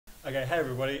Okay, hey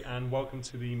everybody, and welcome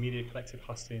to the Media Collective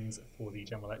Hustings for the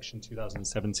General Election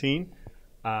 2017.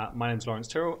 My name is Lawrence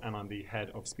Tyrrell, and I'm the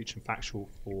head of speech and factual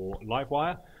for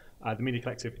Livewire. The Media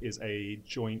Collective is a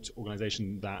joint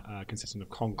organisation that consisting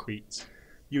of Concrete,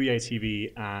 UEA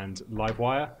TV, and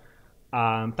Livewire.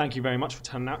 Thank you very much for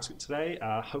turning out today.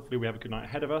 Hopefully, we have a good night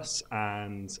ahead of us,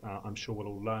 and I'm sure we'll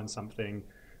all learn something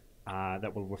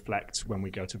that will reflect when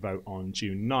we go to vote on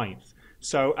June 9th.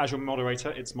 So, as your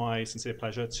moderator, it's my sincere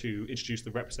pleasure to introduce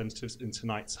the representatives in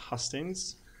tonight's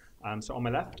hustings. So on my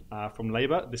left, from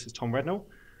Labour, this is Tom Rednall.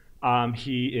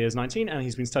 He is 19 and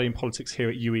he's been studying politics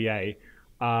here at UEA.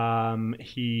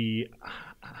 He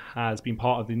has been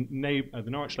part of the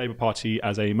Norwich Labour Party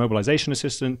as a mobilisation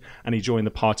assistant, and he joined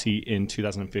the party in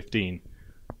 2015.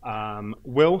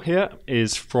 Will here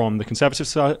is from the Conservative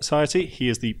Society. He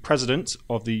is the president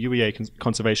of the UEA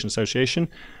Conservation Association,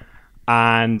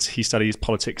 and he studies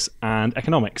politics and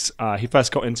economics. He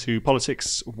first got into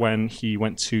politics when he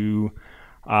went to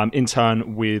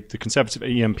intern with the Conservative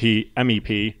MEP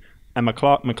Emma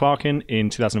McClarkin in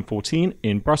 2014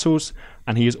 in Brussels,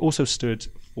 and he has also stood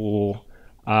for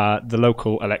the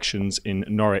local elections in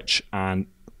Norwich. And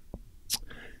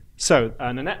so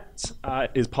Nanette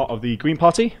is part of the Green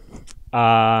Party.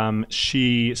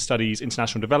 She studies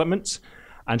international development,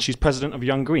 and she's president of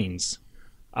Young Greens.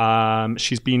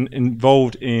 She's been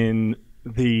involved in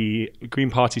the Green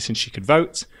Party since she could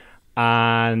vote,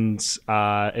 and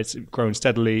it's grown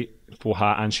steadily for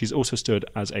her, and she's also stood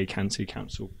as a county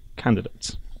council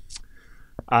candidate.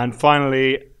 And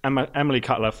finally, Emily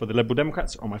Cutler for the Liberal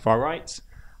Democrats on my far right.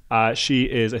 She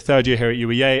is a third year here at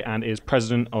UEA and is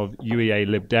president of UEA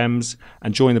Lib Dems,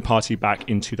 and joined the party back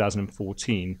in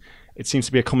 2014. It seems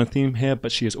to be a common theme here,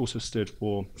 but she has also stood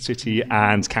for city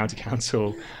and county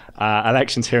council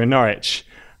elections here in Norwich.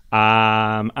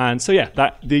 And so,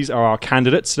 yeah, these are our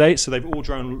candidates today. So they've all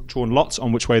drawn lots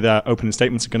on which way their opening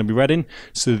statements are going to be read in.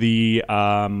 So the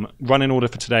run-in order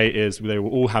for today is they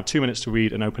will all have 2 minutes to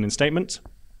read an opening statement.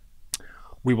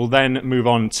 We will then move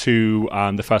on to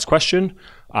the first question.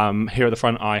 Here at the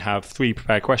front, I have 3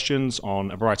 prepared questions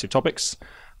on a variety of topics.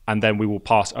 And then we will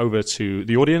pass over to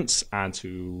the audience and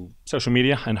to social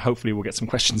media, and hopefully we'll get some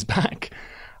questions back.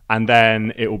 And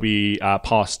then it will be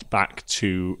passed back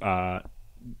to the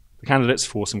candidates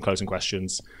for some closing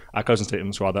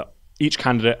statements rather. Each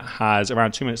candidate has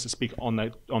around 2 minutes to speak on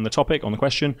the topic, on the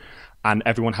question, and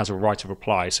everyone has a right of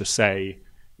reply. So say,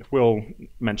 if Will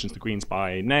mentions the Greens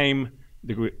by name,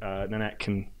 Nanette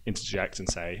can interject and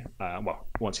say, well,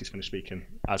 once he's finished speaking,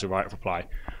 as a right of reply.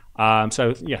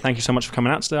 So, yeah, thank you so much for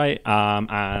coming out today.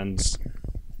 And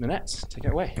Nanette, take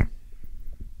it away.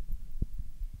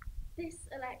 This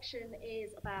election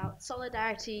is about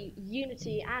solidarity,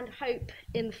 unity, and hope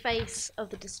in the face of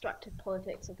the destructive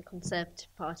politics of the Conservative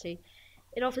Party.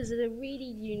 It offers us a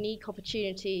really unique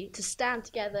opportunity to stand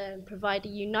together and provide a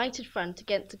united front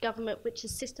against a government which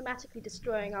is systematically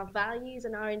destroying our values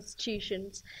and our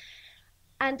institutions.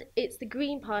 And it's the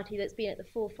Green Party that's been at the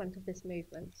forefront of this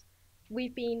movement.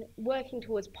 We've been working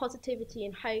towards positivity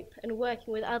and hope, and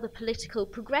working with other political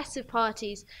progressive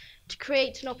parties to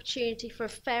create an opportunity for a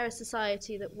fairer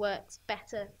society that works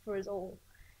better for us all.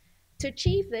 To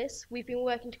achieve this, we've been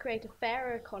working to create a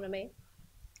fairer economy,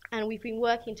 and we've been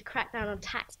working to crack down on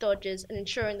tax dodgers and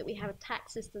ensuring that we have a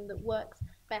tax system that works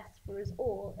best for us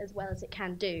all as well as it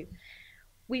can do.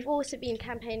 We've also been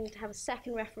campaigning to have a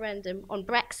second referendum on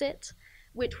Brexit,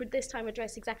 which would this time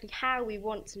address exactly how we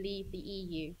want to leave the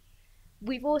EU.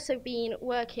 We've also been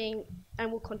working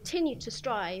and will continue to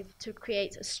strive to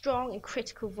create a strong and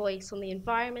critical voice on the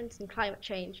environment and climate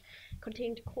change,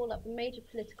 continuing to call up the major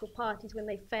political parties when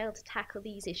they fail to tackle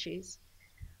these issues.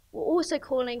 We're also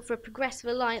calling for a progressive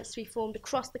alliance to be formed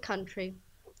across the country,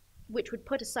 which would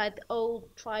put aside the old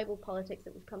tribal politics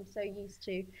that we've come so used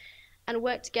to, and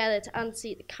work together to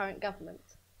unseat the current government.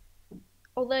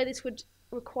 Although this would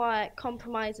require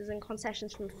compromises and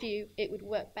concessions from a few, it would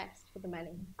work best for the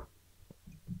many.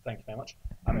 Thank you very much.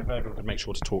 If everyone could make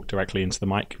sure to talk directly into the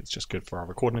mic, it's just good for our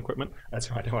recording equipment.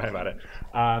 That's right, don't worry about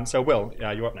it. So Will,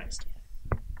 you're up next.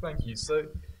 Thank you. So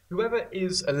whoever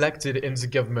is elected into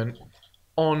government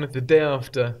on the day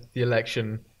after the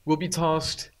election will be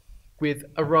tasked with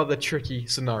a rather tricky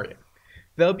scenario.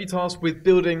 They'll be tasked with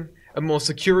building a more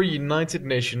secure, united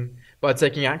nation by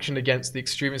taking action against the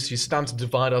extremists who stand to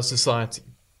divide our society,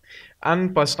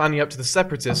 and by standing up to the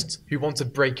separatists who want to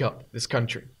break up this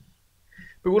country.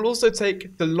 But we'll also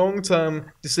take the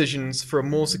long-term decisions for a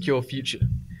more secure future,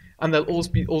 and they'll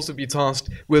also be tasked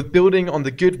with building on the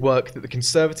good work that the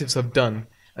Conservatives have done,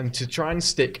 and to try and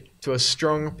stick to a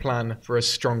strong plan for a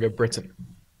stronger Britain.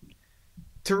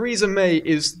 Theresa May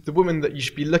is the woman that you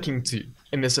should be looking to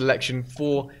in this election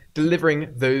for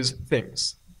delivering those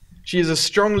things. She is a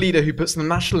strong leader who puts the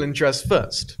national interest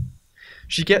first.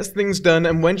 She gets things done,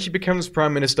 and when she became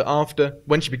Prime Minister after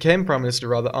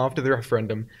the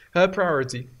referendum, her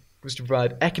priority was to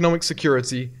provide economic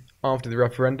security after the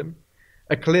referendum,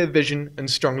 a clear vision and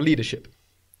strong leadership.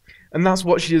 And that's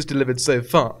what she has delivered so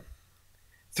far.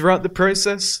 Throughout the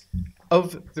process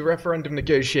of the referendum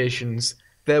negotiations,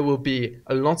 there will be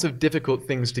a lot of difficult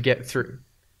things to get through.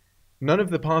 None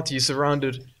of the parties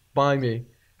surrounded by me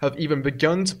have even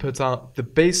begun to put out the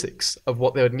basics of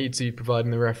what they would need to provide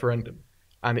in the referendum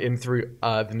and through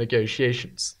the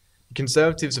negotiations. The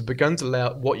Conservatives have begun to lay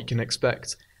out what you can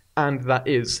expect, and that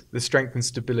is the strength and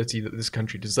stability that this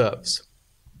country deserves.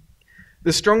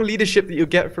 The strong leadership that you'll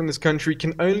get from this country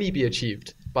can only be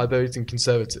achieved by voting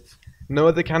Conservative. No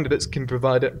other candidates can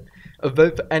provide it. A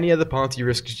vote for any other party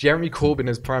risks Jeremy Corbyn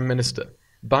as Prime Minister,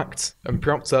 backed and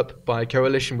propped up by a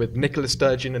coalition with Nicola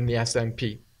Sturgeon and the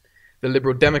SNP. The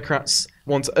Liberal Democrats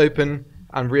want to open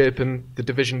and reopen the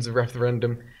divisions of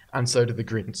referendum, and so do the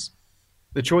Greens.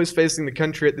 The choice facing the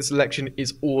country at this election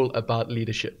is all about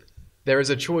leadership. There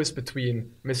is a choice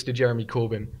between Mr. Jeremy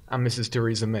Corbyn and Mrs.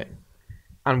 Theresa May.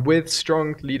 And with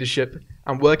strong leadership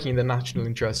and working in the national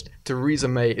interest, Theresa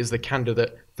May is the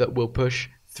candidate that will push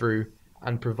through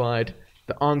and provide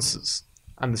the answers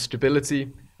and the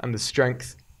stability and the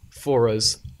strength for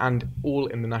us, and all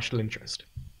in the national interest.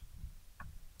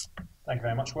 Thank you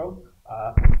very much, Will.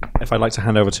 If I'd like to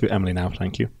hand over to Emily now,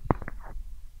 thank you.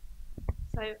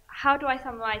 So, how do I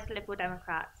summarise the Liberal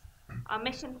Democrats? Our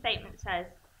mission statement says,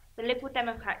 the Liberal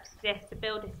Democrats exist to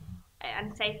build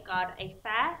and safeguard a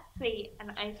fair, free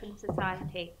and open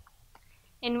society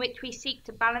in which we seek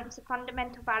to balance the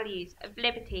fundamental values of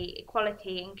liberty,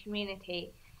 equality and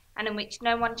community, and in which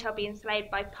no one shall be enslaved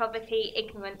by poverty,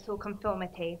 ignorance or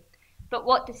conformity. But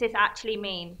what does this actually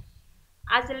mean?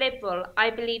 As a Liberal, I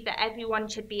believe that everyone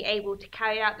should be able to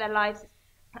carry out their lives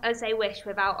as they wish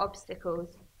without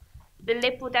obstacles. The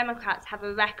Liberal Democrats have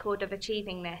a record of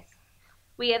achieving this.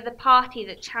 We are the party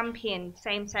that championed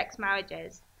same-sex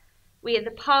marriages. We are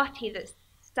the party that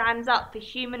stands up for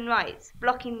human rights,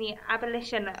 blocking the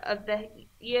abolition of the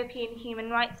European Human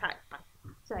Rights Act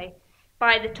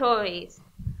by the Tories.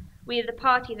 We are the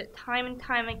party that time and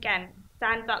time again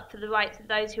stands up for the rights of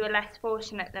those who are less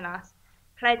fortunate than us,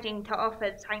 pledging to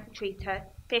offer sanctuary to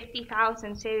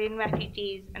 50,000 Syrian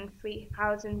refugees and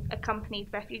 3,000 accompanied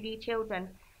refugee children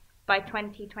by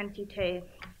 2022.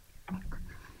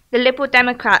 The Liberal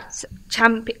Democrats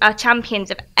are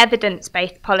champions of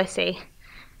evidence-based policy.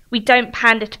 We don't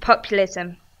pander to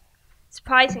populism.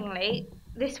 Surprisingly,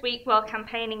 this week while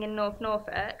campaigning in North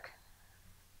Norfolk,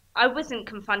 I wasn't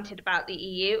confronted about the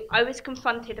EU, I was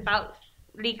confronted about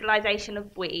legalisation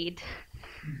of weed.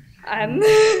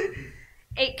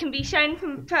 It can be shown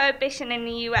from prohibition in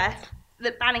the US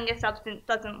that banning a substance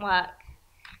doesn't work.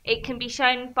 It can be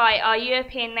shown by our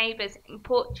European neighbours in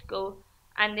Portugal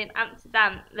and in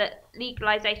Amsterdam that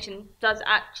legalisation does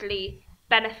actually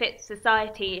benefit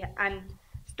society and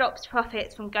stops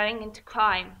profits from going into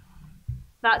crime.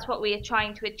 That's what we are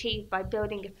trying to achieve by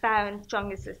building a fair and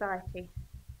stronger society.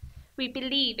 We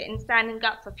believe in standing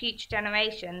up for future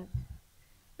generations.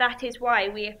 That is one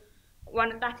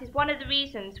of the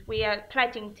reasons we are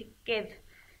pledging to give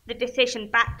the decision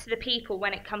back to the people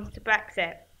when it comes to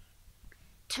Brexit.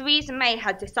 Theresa May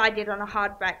has decided on a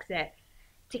hard Brexit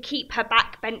to keep her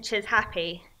backbenchers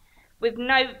happy, with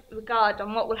no regard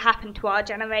on what will happen to our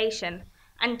generation,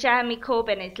 and Jeremy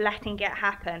Corbyn is letting it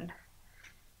happen.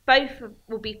 Both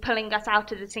will be pulling us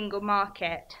out of the single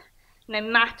market, no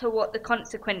matter what the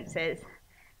consequences,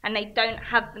 and they don't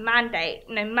have the mandate,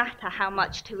 no matter how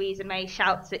much Theresa May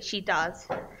shouts that she does,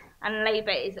 and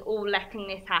Labour is all letting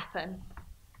this happen.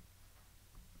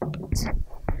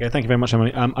 Okay, thank you very much,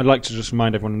 Emily. I'd like to just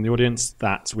remind everyone in the audience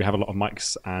that we have a lot of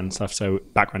mics and stuff, so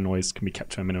background noise can be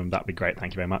kept to a minimum. That'd be great.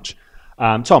 Thank you very much.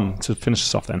 Tom, to finish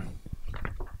us off then.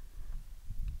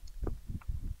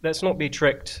 Let's not be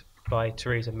tricked by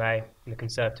Theresa May and the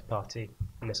Conservative Party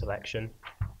in this election.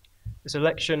 This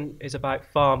election is about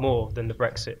far more than the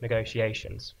Brexit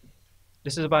negotiations.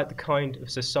 This is about the kind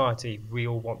of society we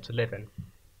all want to live in.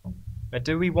 Now,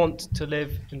 do we want to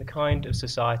live in the kind of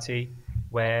society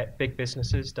where big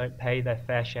businesses don't pay their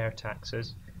fair share of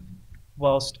taxes,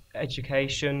 whilst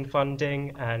education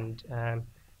funding and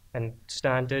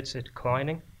standards are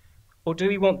declining? Or do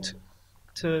we want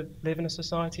to live in a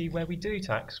society where we do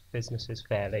tax businesses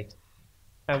fairly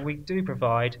and we do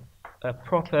provide a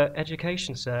proper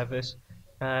education service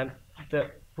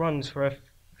that runs for a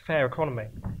fair economy?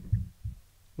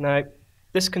 Now,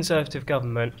 this Conservative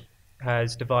government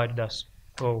has divided us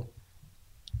all.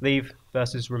 Leave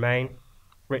versus remain,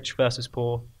 rich versus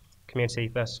poor, community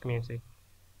versus community.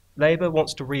 Labour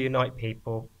wants to reunite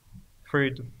people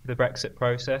through the Brexit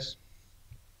process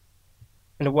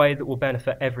in a way that will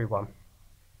benefit everyone.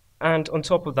 And on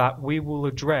top of that, we will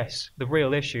address the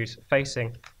real issues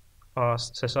facing our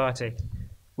society.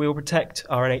 We will protect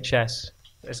our NHS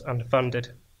that's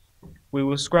underfunded. We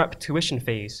will scrap tuition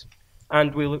fees,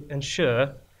 and we will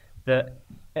ensure that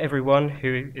everyone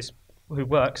who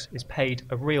works is paid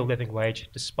a real living wage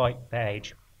despite their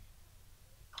age.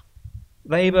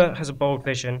 Labour has a bold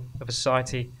vision of a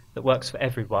society that works for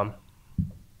everyone.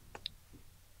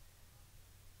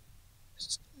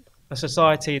 A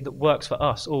society that works for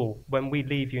us all when we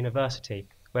leave university,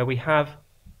 where we have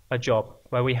a job,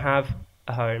 where we have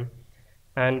a home,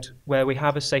 and where we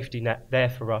have a safety net there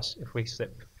for us if we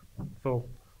slip fall.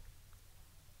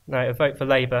 Now, a vote for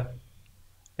Labour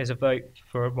is a vote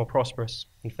for a more prosperous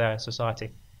and fair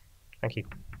society. Thank you.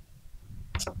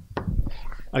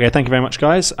 Okay, thank you very much,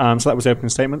 guys. So that was the opening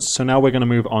statements. So now we're going to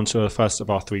move on to the first of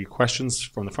our three questions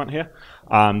from the front here.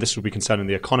 This will be concerning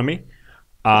the economy.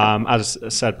 As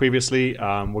said previously,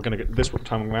 we're going to this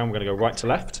time around we're going to go right to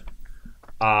left.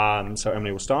 So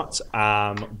Emily will start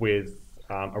with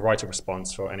a right of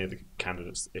response for any of the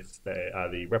candidates, if they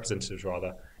the representatives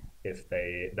rather, if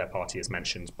their party is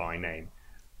mentioned by name.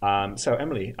 So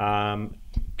Emily,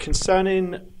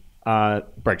 concerning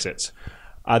Brexit.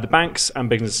 The banks and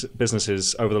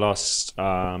businesses over the last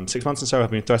 6 months or so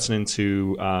have been threatening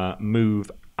to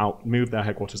move their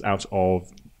headquarters out of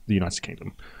the United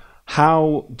Kingdom.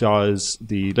 How does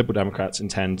the Liberal Democrats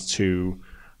intend to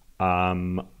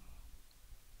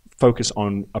focus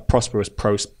on a prosperous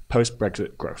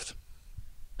post-Brexit growth?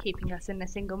 Keeping us in the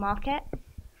single market.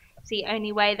 It's the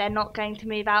only way they're not going to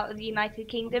move out of the United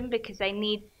Kingdom, because they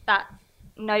need that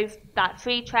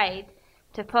free trade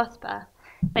to prosper.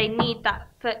 They need that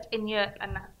foot in Europe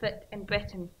and that foot in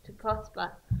Britain to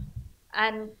prosper.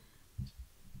 And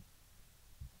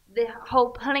the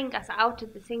whole pulling us out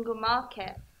of the single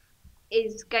market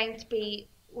is going to be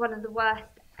one of the worst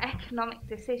economic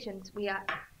decisions we are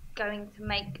going to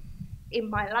make in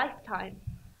my lifetime.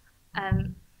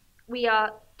 We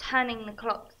are turning the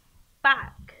clocks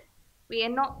back. We are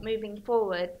not moving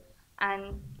forward,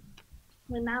 and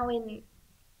we're now in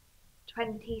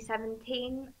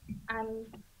 2017,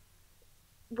 and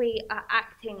we are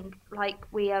acting like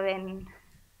we are in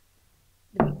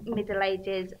the Middle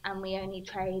Ages and we only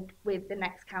trade with the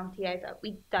next county over.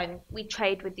 We don't. We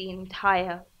trade with the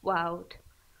entire world,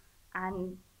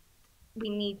 and we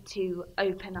need to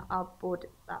open our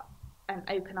borders up and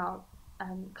open our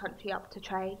country up to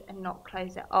trade and not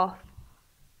close it off.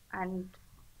 And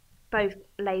both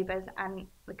Labour's and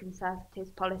the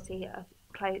Conservatives' policy of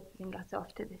closing us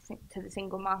off to the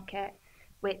single market,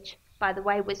 which, by the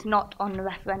way, was not on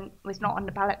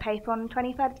the ballot paper on the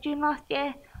 23rd of June last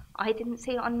year. I didn't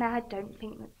see it on there. I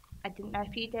didn't know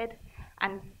if you did.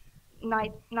 And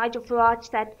Nigel Farage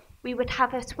said we would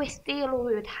have a Swiss deal, or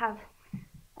we would have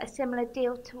a similar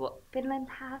deal to what Finland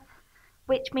have,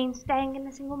 which means staying in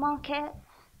the single market.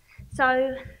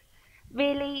 So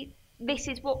really, this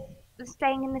is what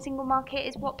staying in the single market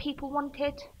is what people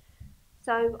wanted.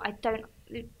 So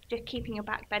just keeping your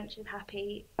backbenchers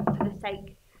happy for the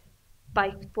sake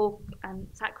for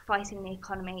sacrificing the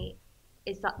economy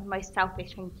is the most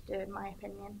selfish thing to do, in my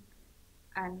opinion,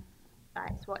 and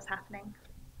that is what's happening.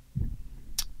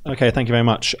 Okay, thank you very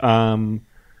much.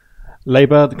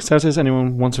 Labour, the Conservatives,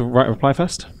 anyone want to reply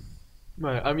first? No,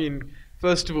 I mean,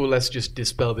 first of all, let's just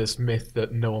dispel this myth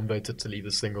that no one voted to leave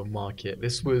the single market.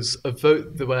 This was a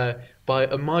vote where, by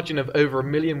a margin of over 1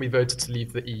 million, we voted to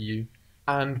leave the EU.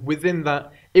 And within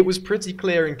that, it was pretty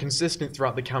clear and consistent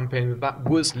throughout the campaign that that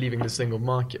was leaving the single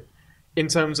market. In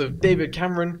terms of David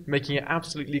Cameron making it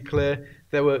absolutely clear,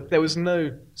 there was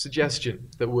no suggestion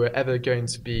that we were ever going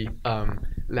to be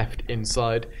left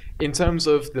inside. In terms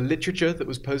of the literature that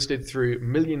was posted through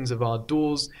millions of our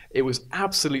doors, it was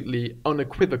absolutely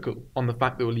unequivocal on the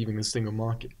fact that we're leaving the single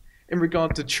market. In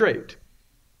regard to trade,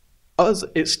 as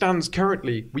it stands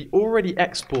currently, we already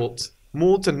export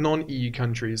more to non-EU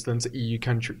countries than to EU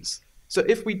countries. So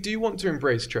if we do want to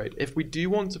embrace trade, if we do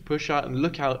want to push out and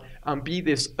look out and be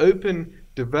this open,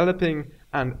 developing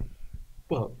and,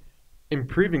 well,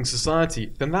 improving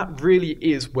society, then that really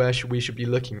is where we should be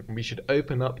looking. And we should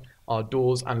open up our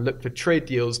doors and look for trade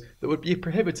deals that would be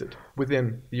prohibited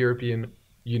within the European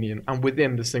Union and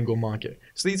within the single market.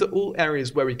 So these are all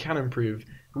areas where we can improve.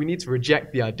 We need to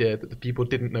reject the idea that the people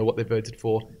didn't know what they voted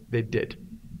for. They did.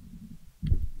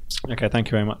 Okay, thank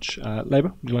you very much.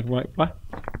 Labour, would you like to reply?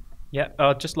 Yeah,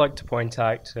 I'd just like to point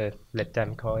out to Lib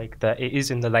Dem colleague that it is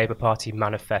in the Labour Party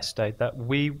manifesto that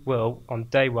we will, on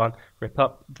day one, rip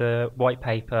up the white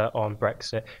paper on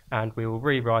Brexit and we will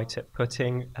rewrite it,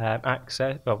 putting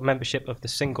membership of the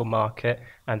single market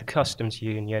and the customs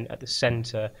union at the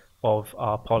centre of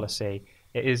our policy.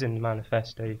 It is in the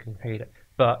manifesto, you can read it.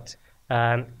 But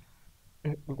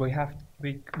we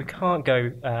can't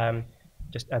go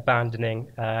just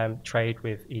abandoning trade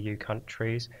with EU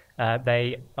countries.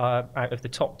 They are, out of the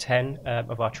top 10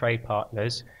 of our trade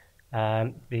partners,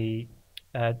 the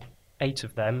 8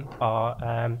 of them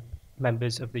are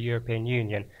members of the European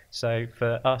Union. So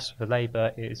for us, for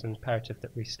Labour, it is imperative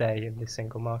that we stay in this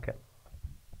single market.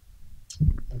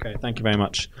 Okay, thank you very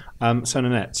much. So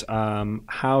Nanette,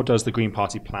 how does the Green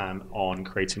Party plan on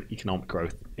creating economic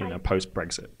growth in a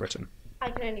post-Brexit Britain? I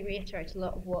can only reiterate a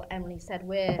lot of what Emily said.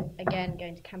 We're, again,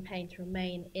 going to campaign to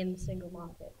remain in the single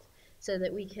market so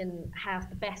that we can have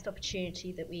the best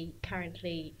opportunity that we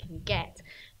currently can get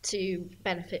to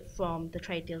benefit from the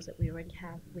trade deals that we already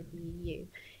have with the EU.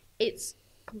 It's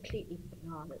completely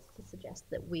bananas to suggest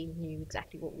that we knew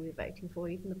exactly what we were voting for.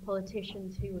 Even the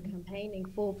politicians who were campaigning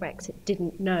for Brexit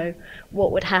didn't know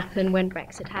what would happen when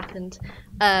Brexit happened.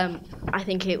 I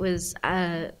think it was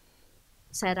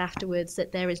said afterwards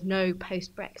that there is no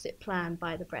post-Brexit plan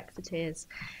by the Brexiteers.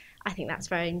 I think that's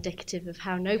very indicative of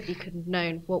how nobody could have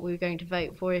known what we were going to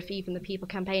vote for if even the people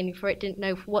campaigning for it didn't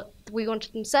know what we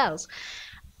wanted themselves.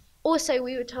 Also,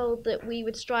 we were told that we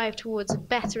would strive towards a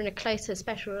better and a closer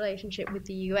special relationship with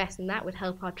the US, and that would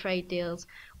help our trade deals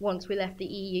once we left the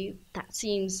EU. That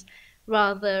seems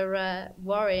rather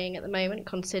worrying at the moment,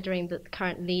 considering that the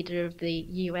current leader of the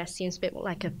US seems a bit more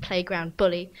like a playground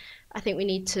bully. I think we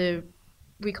need to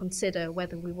reconsider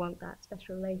whether we want that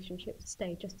special relationship to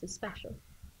stay just as special.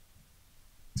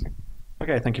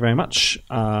 Okay, thank you very much.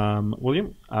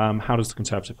 William, how does the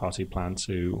Conservative Party plan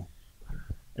to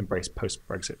embrace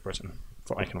post-Brexit Britain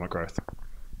for economic growth?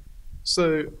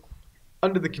 So,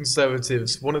 under the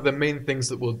Conservatives, one of the main things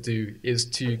that we'll do is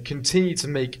to continue to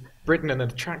make Britain an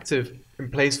attractive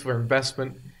place for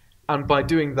investment, and by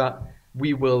doing that,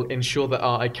 we will ensure that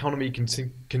our economy can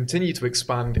continue to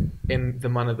expand in the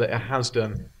manner that it has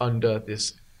done under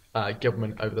this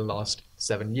government over the last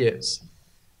 7 years.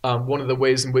 One of the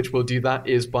ways in which we'll do that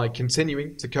is by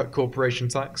continuing to cut corporation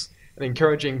tax and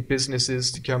encouraging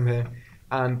businesses to come here.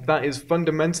 And that is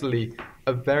fundamentally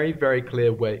a very, very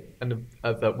clear way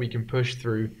that we can push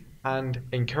through and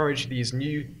encourage these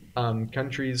new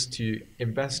countries to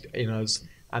invest in us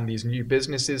and these new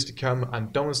businesses to come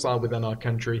and domicile within our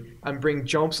country and bring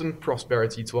jobs and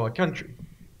prosperity to our country.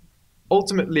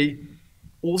 Ultimately,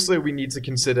 also we need to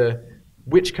consider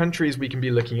which countries we can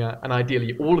be looking at, and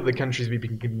ideally all of the countries we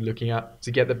can be looking at, to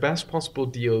get the best possible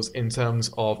deals in terms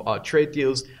of our trade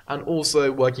deals, and also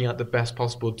working out the best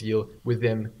possible deal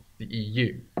within the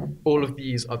EU. All of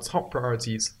these are top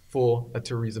priorities for a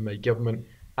Theresa May government,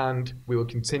 and we will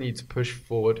continue to push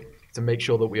forward to make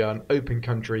sure that we are an open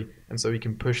country and so we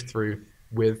can push through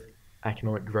with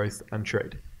economic growth and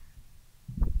trade.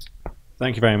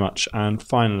 Thank you very much. And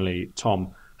finally,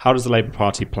 Tom, how does the Labour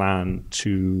Party plan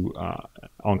to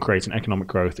on creating economic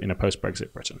growth in a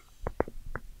post-Brexit Britain?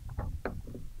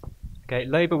 Okay,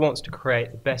 Labour wants to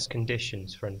create the best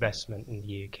conditions for investment in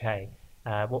the UK.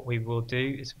 What we will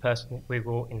do is, personally, we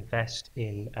will invest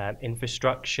in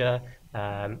infrastructure.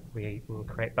 We will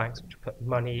create banks which put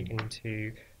money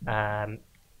into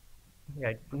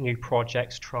new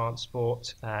projects,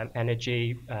 transport,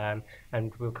 energy,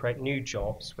 and we'll create new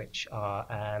jobs which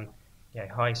are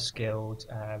high-skilled,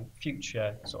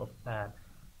 future sort of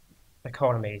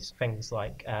economies, things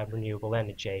like renewable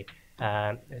energy.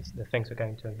 It's the things we're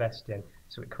going to invest in.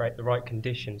 So we create the right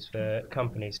conditions for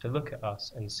companies to look at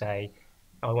us and say,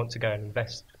 I want to go and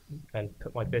invest and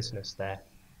put my business there.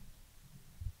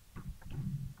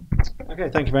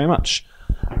 Okay, thank you very much.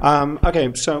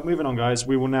 Okay, so moving on, guys,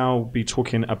 we will now be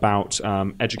talking about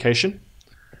education.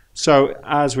 So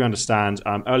as we understand,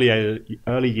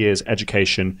 early years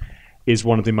education is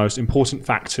one of the most important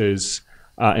factors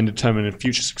in determining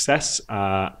future success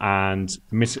and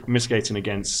mitigating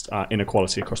against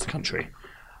inequality across the country.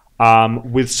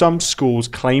 With some schools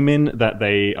claiming that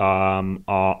they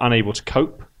are unable to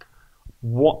cope,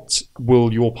 what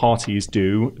will your parties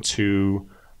do to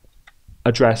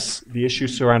address the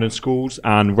issues surrounding schools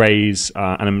and raise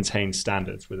and maintain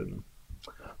standards within them?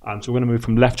 So we're going to move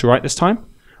from left to right this time.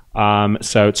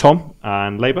 So Tom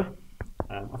and Labour,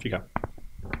 off you go.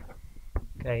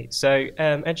 Okay, so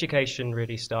education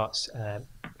really starts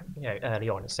early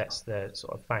on. It sets the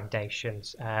sort of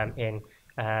foundations in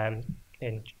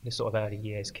the sort of early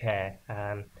years care,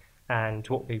 And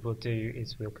what we will do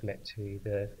is we'll commit to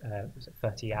the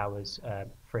 30 hours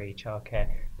free childcare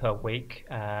per week,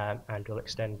 and we'll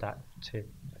extend that to,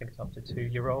 I think it's up to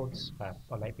 2-year-olds. I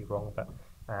may be wrong, but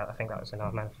I think that was in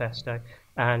our manifesto.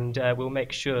 And we'll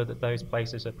make sure that those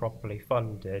places are properly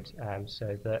funded,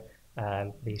 so that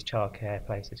these childcare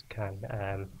places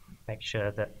can make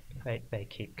sure that they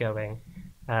keep going.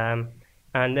 And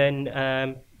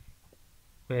then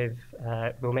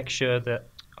we'll make sure that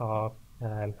our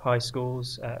high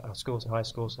schools, our schools and high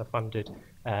schools are funded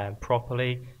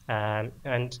properly.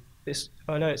 And this,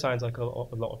 I know it sounds like a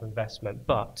lot of investment,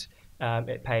 but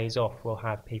it pays off. We'll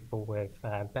have people with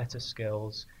better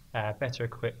skills, better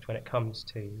equipped when it comes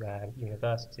to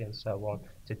university and so on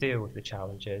to deal with the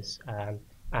challenges.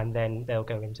 And then they'll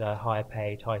go into higher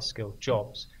paid, high skilled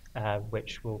jobs,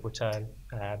 which will return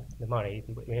the money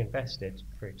we invested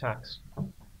through tax.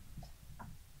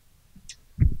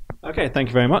 Okay, thank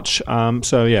you very much.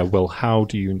 So yeah, Will, how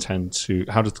does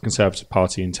the Conservative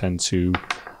Party intend to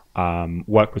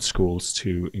work with schools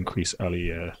to increase early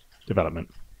year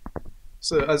development?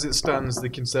 So as it stands, the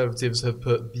Conservatives have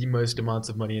put the most amount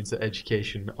of money into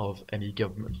education of any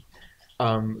government.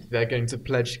 They're going to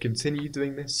pledge to continue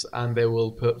doing this, and they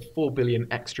will put £4 billion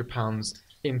extra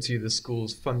into the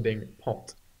school's funding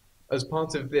pot. As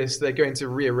part of this, they're going to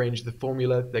rearrange the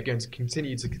formula. They're going to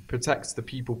continue to protect the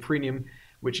pupil premium,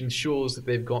 which ensures that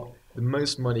they've got the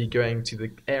most money going to the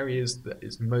areas that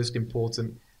is most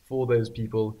important for those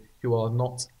people who are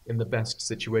not in the best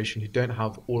situation, who don't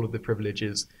have all of the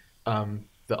privileges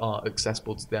that are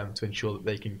accessible to them, to ensure that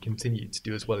they can continue to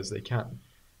do as well as they can.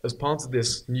 As part of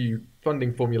this new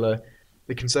funding formula,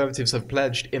 the Conservatives have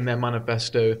pledged in their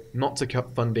manifesto not to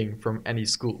cut funding from any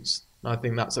schools. And I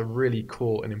think that's a really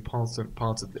core and important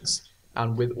part of this.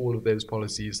 And with all of those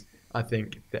policies, I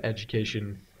think that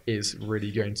education is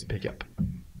really going to pick up.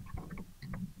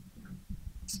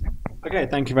 Okay,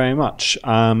 thank you very much.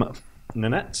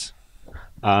 Nanette,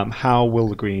 how will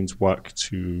the Greens work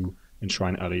to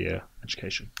enshrine early year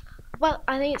education? Well,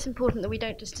 I think it's important that we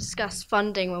don't just discuss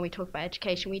funding when we talk about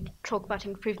education. We talk about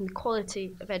improving the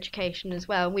quality of education as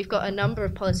well. We've got a number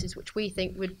of policies which we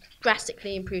think would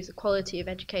drastically improve the quality of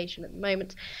education at the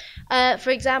moment.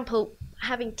 For example,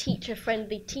 having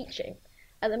teacher-friendly teaching.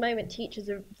 At the moment, teachers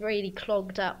are really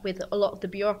clogged up with a lot of the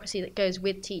bureaucracy that goes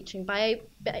with teaching. By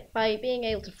being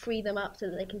able to free them up so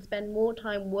that they can spend more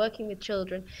time working with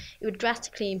children, it would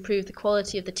drastically improve the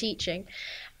quality of the teaching.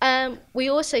 We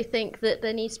also think that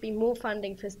there needs to be more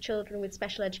funding for children with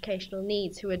special educational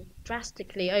needs who are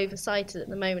drastically oversighted at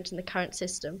the moment in the current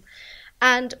system.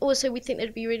 And also we think that it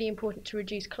would be really important to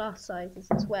reduce class sizes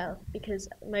as well, because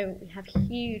at the moment we have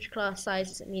huge class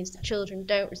sizes. It means that children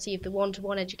don't receive the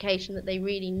one-to-one education that they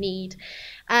really need.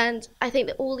 And I think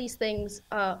that all these things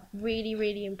are really,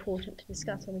 really important to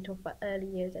discuss when we talk about early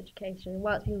years education. And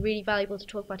while it's been really valuable to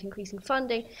talk about increasing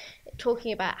funding,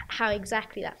 talking about how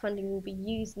exactly that funding will be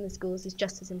used in the schools is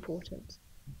just as important.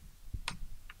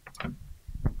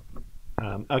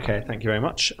 Okay, thank you very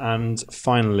much. And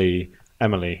finally,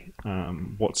 Emily,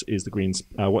 what is the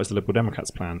Liberal Democrats'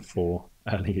 plan for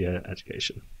early year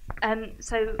education?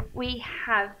 So we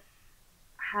have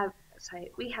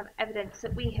evidence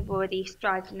that we have already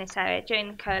strived in this area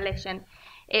during the coalition.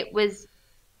 It was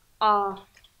our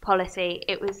policy.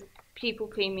 It was pupil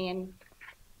premium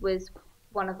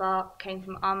came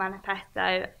from our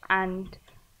manifesto, and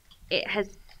it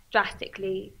has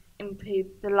drastically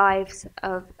improved the lives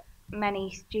of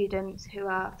many students who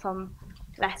are from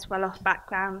less well-off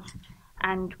backgrounds,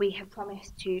 and we have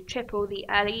promised to triple the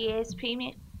early years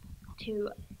premium to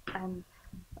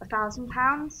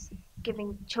 £1,000,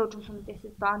 giving children from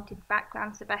disadvantaged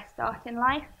backgrounds the best start in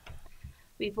life.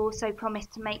 We've also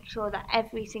promised to make sure that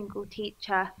every single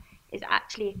teacher is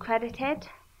actually accredited,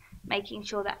 making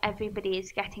sure that everybody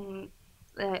is getting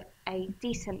a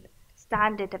decent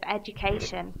standard of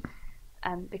education,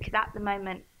 because at the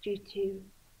moment, due to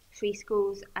free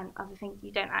schools and other things,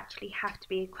 you don't actually have to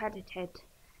be accredited.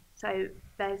 So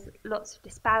there's lots of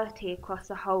disparity across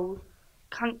the whole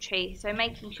country. So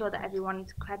making sure that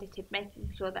everyone's accredited, making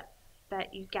sure that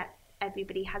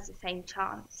everybody has the same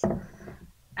chance.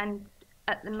 And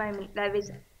at the moment there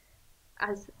is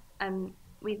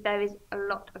a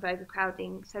lot of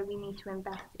overcrowding, so we need to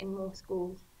invest in more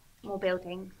schools, more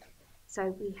buildings.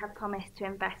 So we have promised to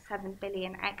invest £7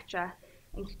 billion extra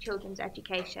into children's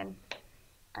education.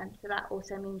 And so that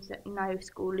also means that no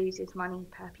school loses money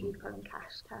per pupil in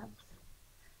cash terms,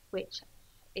 which,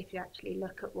 if you actually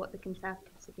look at what the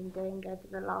Conservatives have been doing over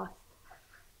the last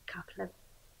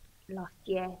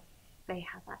year, they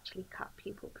have actually cut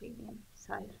pupil premium.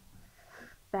 So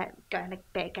they're going a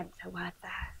bit against their word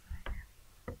there.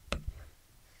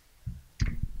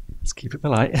 Let's keep it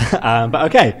polite.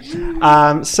 But okay.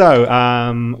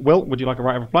 Will, would you like a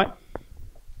right of reply?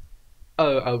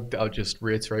 I'll just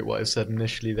reiterate what I said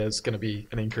initially. There's going to be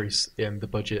an increase in the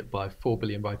budget by 4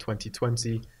 billion by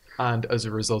 2020, and as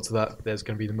a result of that, there's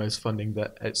going to be the most funding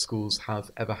that schools have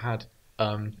ever had.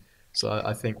 So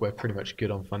I think we're pretty much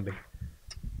good on funding.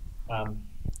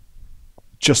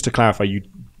 Just to clarify,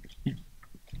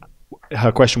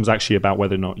 her question was actually about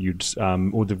whether or not you'd,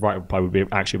 or the right reply would be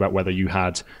actually about whether you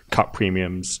had cut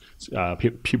premiums,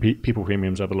 people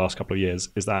premiums over the last couple of years.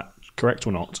 Is that correct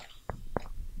or not?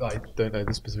 I don't know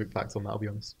the specific facts on that, I'll be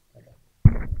honest.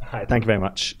 Hi, thank you very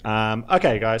much.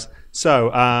 Okay, guys, so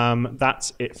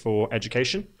that's it for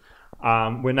education.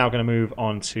 We're now going to move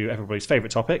on to everybody's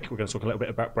favourite topic. We're going to talk a little bit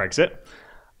about Brexit.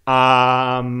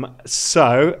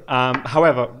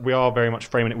 However, we are very much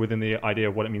framing it within the idea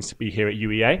of what it means to be here at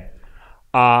UEA.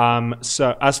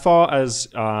 So as far as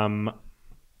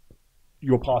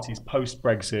your party's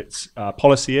post-Brexit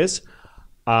policy is,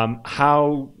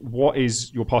 what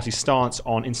is your party's stance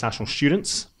on international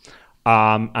students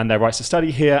and their rights to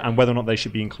study here, and whether or not they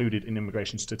should be included in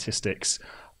immigration statistics?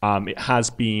 It has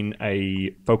been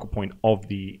a focal point of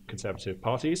the Conservative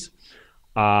Party's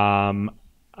stance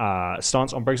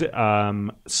on Brexit.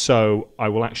 So I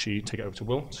will actually take it over to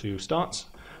Will to start,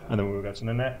 and then we'll go to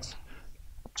Nanette,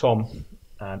 Tom,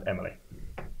 and Emily.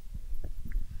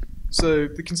 So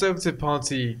the Conservative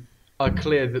Party are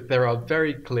clear that there are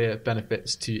very clear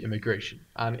benefits to immigration,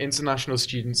 and international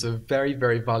students are a very,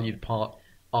 very valued part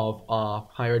of our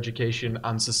higher education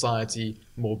and society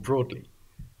more broadly.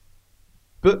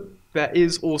 But there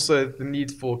is also the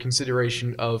need for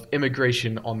consideration of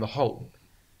immigration on the whole.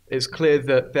 It's clear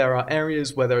that there are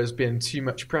areas where there has been too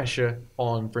much pressure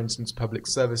on, for instance, public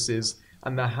services,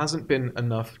 and there hasn't been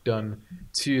enough done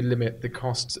to limit the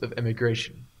costs of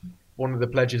immigration. One of the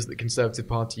pledges that Conservative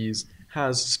parties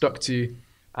has stuck to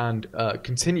and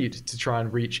continued to try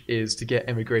and reach is to get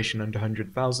immigration under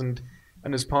 100,000.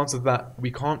 And as part of that,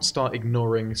 we can't start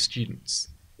ignoring students.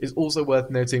 It's also worth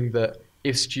noting that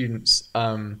if students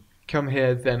come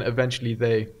here, then eventually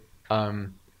they,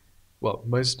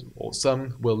 most or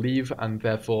some will leave, and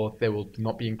therefore they will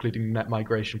not be including net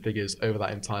migration figures over that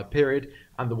entire period.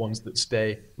 And the ones that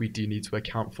stay, we do need to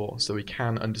account for, so we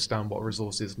can understand what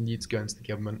resources need to go into the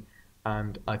government.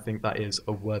 And I think that is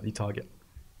a worthy target.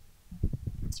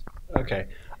 Okay,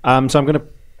 so I'm going to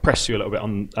press you a little bit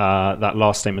on that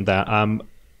last statement there.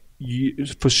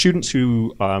 For students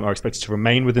who are expected to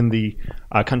remain within the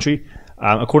country,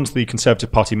 according to the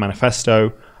Conservative Party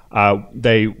manifesto,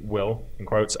 they will, in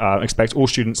quotes, expect all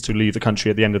students to leave the country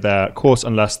at the end of their course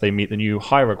unless they meet the new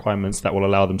higher requirements that will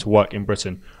allow them to work in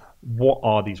Britain. What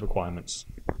are these requirements?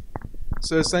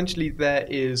 So essentially there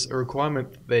is a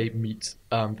requirement that they meet,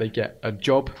 they get a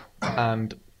job,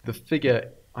 and the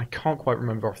figure, I can't quite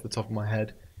remember off the top of my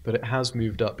head, but it has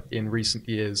moved up in recent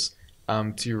years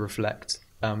to reflect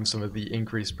some of the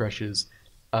increased pressures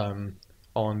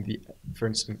on for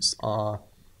instance, our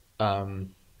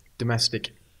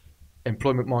domestic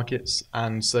employment markets.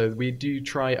 And so we do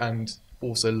try and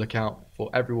also look out for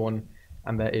everyone,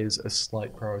 and there is a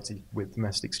slight priority with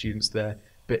domestic students there.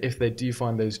 But if they do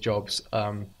find those jobs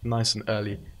nice and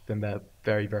early, then they're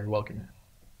very, very welcome.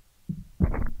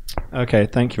 Okay,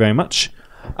 thank you very much.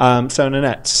 So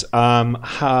Nanette,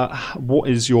 what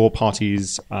is your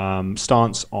party's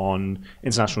stance on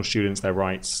international students, their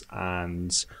rights,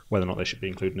 and whether or not they should be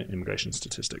included in immigration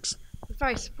statistics?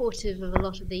 Very supportive of a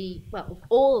lot of of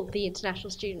all the international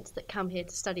students that come here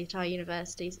to study at our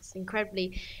universities. It's an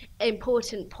incredibly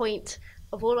important point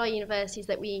of all our universities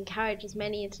that we encourage as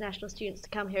many international students to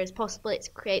come here as possible. It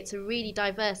creates a really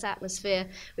diverse atmosphere,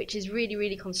 which is really,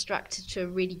 really constructed to a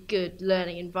really good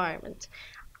learning environment.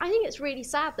 I think it's really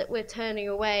sad that we're turning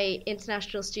away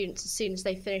international students as soon as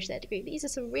they finish their degree. These are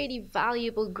some really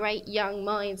valuable, great young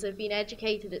minds that have been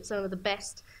educated at some of the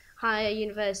best higher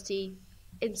university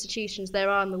institutions there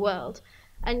are in the world.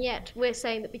 And yet we're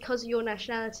saying that because of your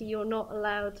nationality, you're not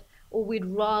allowed, or we'd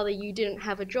rather you didn't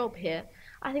have a job here.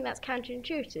 I think that's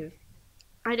counterintuitive.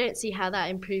 I don't see how that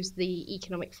improves the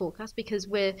economic forecast, because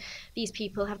these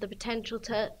people have the potential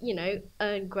to,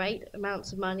 earn great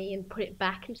amounts of money and put it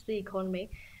back into the economy.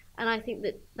 And I think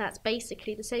that that's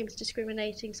basically the same as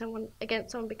discriminating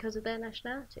against someone because of their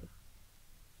nationality.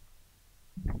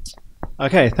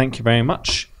 Okay, thank you very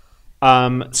much.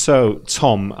 So,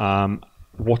 Tom,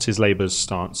 what is Labour's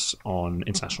stance on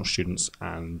international students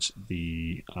and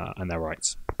their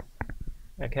rights?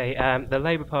 Okay, the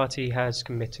Labour Party has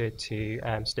committed to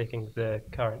sticking with the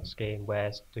current scheme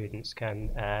where students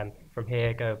can, from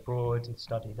here, go abroad and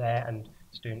study there, and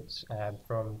students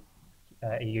from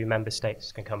EU member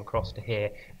states can come across to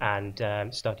here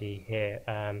and study here.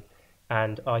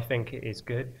 And I think it is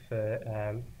good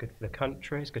for the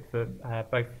countries, good for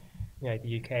both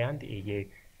the UK and the EU.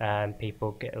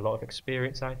 People get a lot of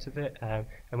experience out of it, and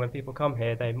when people come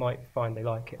here, they might find they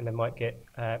like it, and they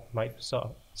might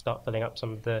start filling up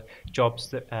some of the jobs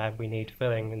that we need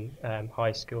filling in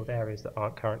high-skilled areas that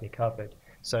aren't currently covered.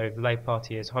 So the Labour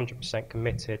Party is 100%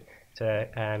 committed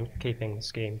to keeping the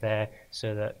scheme there,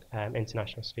 so that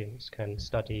international students can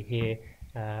study here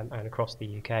and across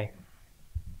the UK.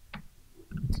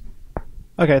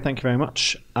 Okay, thank you very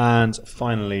much. And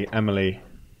finally, Emily,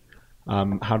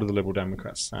 how do the Liberal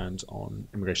Democrats stand on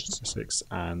immigration statistics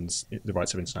and the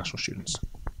rights of international students?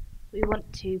 We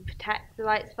want to protect the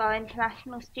rights of our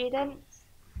international students.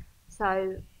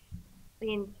 So,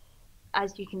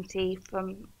 as you can see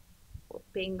from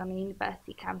being on a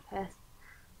university campus,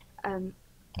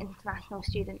 international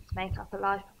students make up a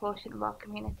large proportion of our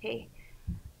community,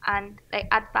 and they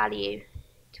add value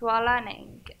to our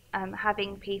learning.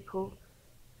 Having people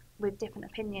with different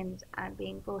opinions and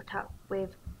being brought up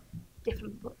with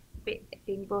different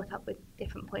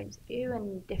points of view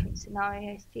and different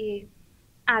scenarios to you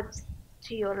adds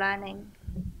to your learning,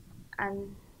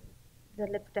 and the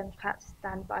Liberal Democrats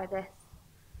stand by this.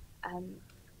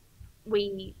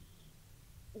 We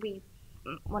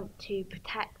want to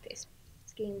protect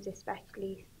schemes,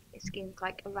 especially schemes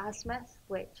like Erasmus,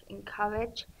 which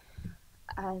encourage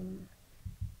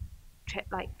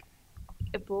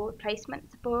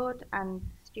placements abroad and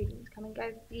students coming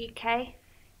over to the UK.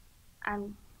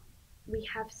 And we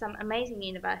have some amazing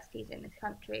universities in this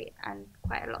country, and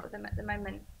quite a lot of them at the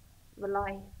moment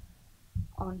rely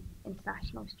on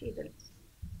international students,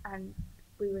 and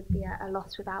we would be at a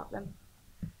loss without them.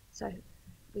 So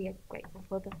we are grateful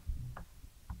for them.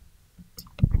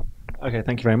 Okay,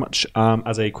 thank you very much.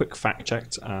 As a quick fact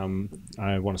check,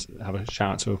 I want to have a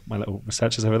shout out to my little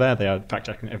researchers over there. They are fact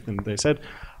checking everything they said.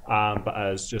 But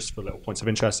as just for little points of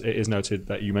interest, it is noted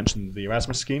that you mentioned the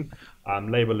Erasmus scheme.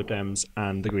 Labour, Lib Dems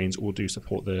and the Greens all do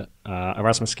support the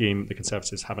Erasmus scheme. The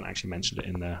Conservatives haven't actually mentioned it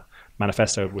in their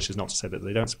manifesto, which is not to say that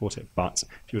they don't support it, but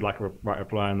if you would like to write a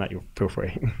reply on that, you'll feel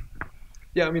free.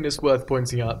 Yeah, I mean, it's worth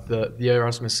pointing out that the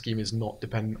Erasmus scheme is not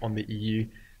dependent on the EU.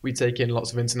 We take in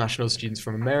lots of international students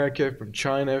from America, from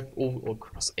China, all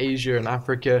across Asia and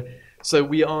Africa. So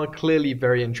we are clearly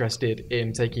very interested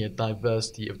in taking a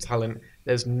diversity of talent.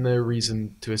 There's no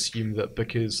reason to assume that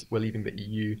because we're leaving the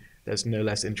EU, there's no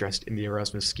less interest in the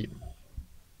Erasmus scheme.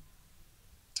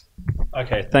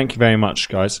 Okay, thank you very much,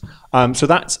 guys. So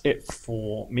that's it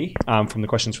for me from the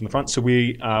questions from the front. So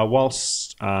we,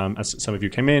 whilst as some of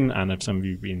you came in and as some of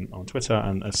you been on Twitter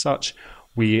and as such,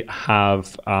 we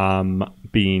have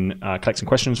been collecting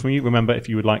questions from you. Remember, if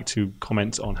you would like to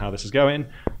comment on how this is going,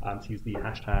 to use the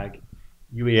hashtag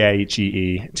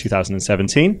UEAGE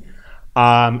 2017.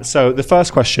 So the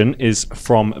first question is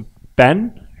from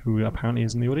Ben, who apparently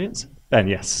is in the audience. Ben,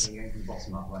 yes.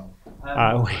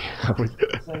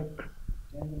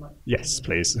 Yes,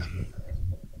 please.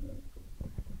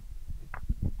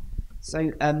 So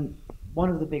one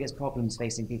of the biggest problems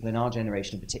facing people in our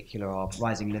generation in particular are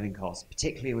rising living costs,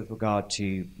 particularly with regard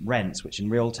to rents, which in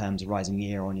real terms are rising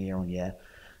year on year on year.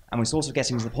 And we're sort of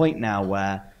getting to the point now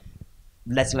where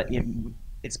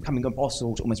it's becoming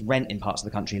impossible to almost rent in parts of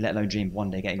the country, let alone dream of one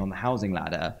day getting on the housing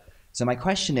ladder. So my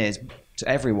question is to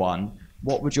everyone,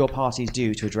 what would your parties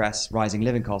do to address rising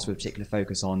living costs with a particular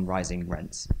focus on rising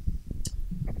rents?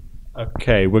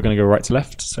 Okay, we're going to go right to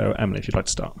left. So Emily, if you'd like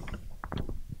to start.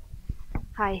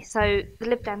 Hi, so the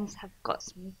Lib Dems have got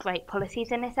some great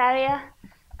policies in this area.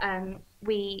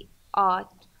 We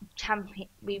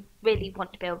really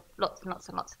want to build lots and lots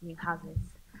and lots of new houses.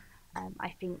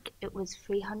 I think it was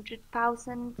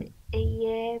 300,000 a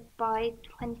year by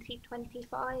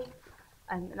 2025.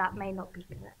 That may not be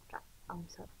correct.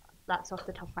 That's off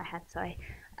the top of my head, sorry.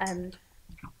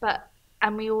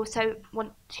 And we also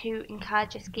want to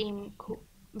encourage a scheme called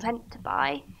Rent to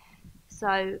Buy.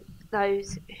 So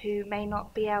those who may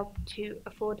not be able to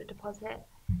afford a deposit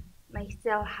may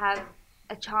still have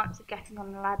a chance of getting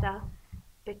on the ladder,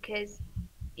 because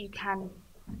you can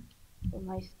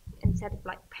almost, instead of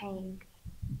paying,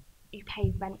 you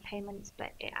pay rent payments,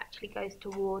 but it actually goes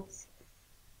towards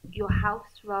your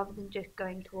house rather than just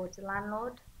going towards a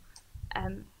landlord.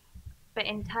 But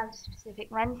in terms of specific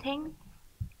renting,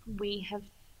 we have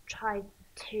tried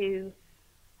to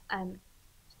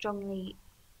strongly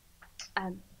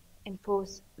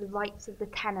enforce the rights of the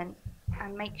tenant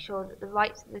and make sure that the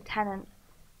rights of the tenant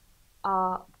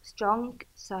are strong.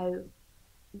 So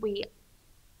we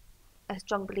are a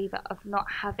strong believer of not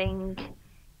having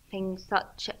things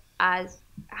such as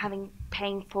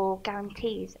paying for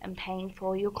guarantees and paying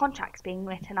for your contracts being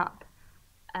written up,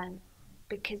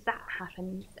 because that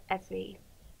happens every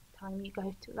time you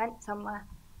go to rent somewhere,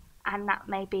 and that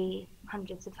may be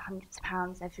hundreds of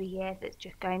pounds every year that's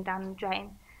just going down the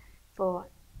drain for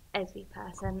every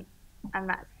person, and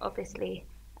that's obviously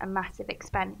a massive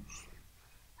expense.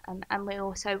 And we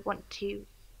also want to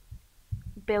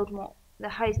build more. The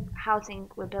housing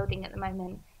we're building at the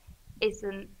moment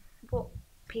isn't what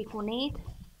people need.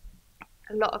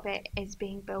 A lot of it is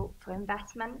being built for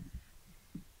investment.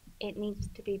 It needs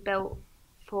to be built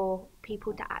for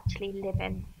people to actually live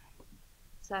in.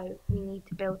 So we need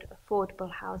to build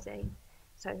affordable housing.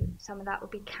 So some of that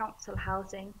would be council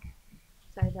housing,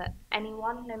 so that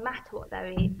anyone, no matter what their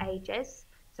age is,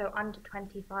 so under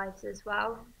 25s as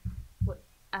well,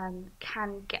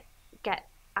 can get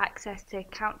access to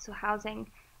council housing,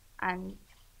 and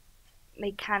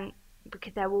they can,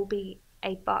 because there will be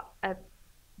a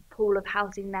pool of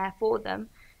housing there for them,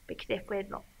 because if we're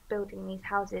not building these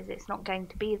houses, it's not going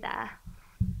to be there.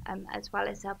 As well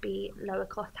as there'll be lower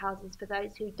cost houses for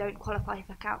those who don't qualify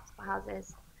for council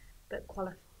houses, but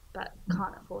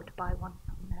can't afford to buy one.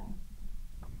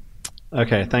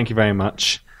 Okay, thank you very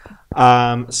much.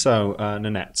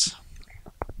 Nanette.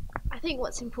 I think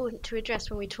what's important to address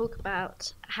when we talk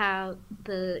about how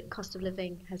the cost of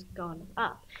living has gone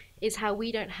up is how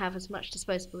we don't have as much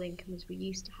disposable income as we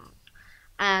used to have.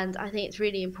 And I think it's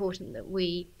really important that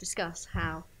we discuss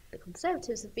how the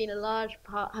Conservatives have played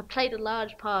a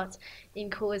large part in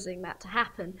causing that to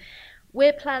happen.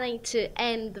 We're planning to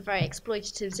end the very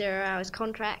exploitative 0 hours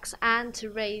contracts and to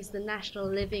raise the national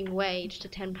living wage to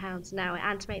 £10 an hour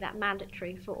and to make that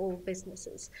mandatory for all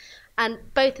businesses. And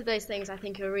both of those things I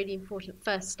think are really important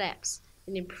first steps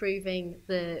in improving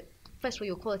first of all,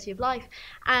 your quality of life,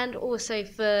 and also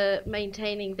for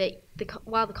maintaining that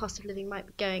while the cost of living might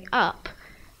be going up,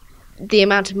 the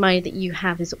amount of money that you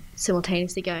have is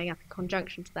simultaneously going up in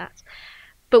conjunction to that.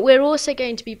 But we're also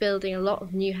going to be building a lot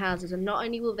of new houses, and not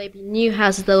only will they be new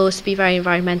houses, they'll also be very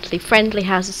environmentally friendly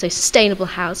houses, so sustainable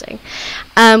housing.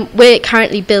 We're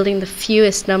currently building the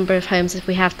fewest number of homes as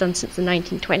we have done since the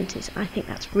 1920s, and I think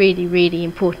that's really, really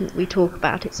important that we talk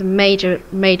about. It's a major,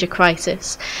 major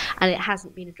crisis, and it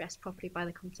hasn't been addressed properly by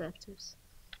the Conservatives.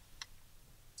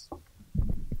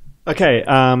 Okay,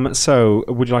 so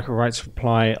would you like a right to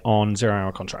reply on 0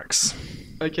 hour contracts?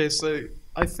 Okay, so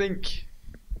I think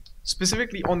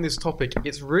specifically on this topic,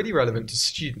 it's really relevant to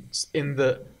students in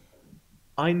that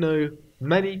I know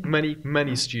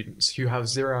many students who have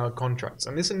 0 hour contracts,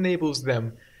 and this enables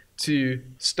them to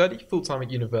study full-time at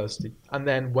university, and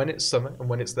then when it's summer and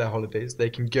when it's their holidays, they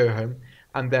can go home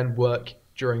and then work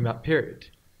during that period.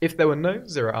 If there were no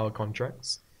 0 hour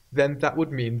contracts, then that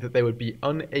would mean that they would be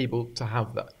unable to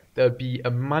have that. There would be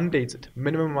a mandated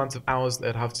minimum amount of hours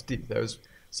they'd have to do. There's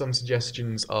some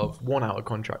suggestions of 1 hour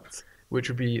contracts, which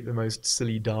would be the most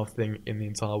silly, daft thing in the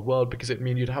entire world, because it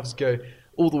means you'd have to go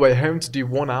all the way home to do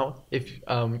 1 hour if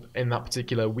in that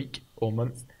particular week or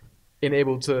month, in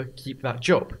able to keep that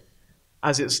job.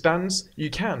 As it stands, you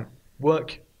can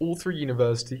work all through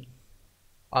university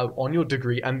on your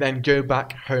degree and then go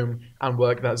back home and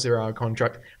work that 0 hour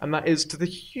contract, and that is to the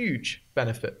huge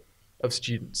benefit of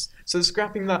students. So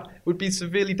scrapping that would be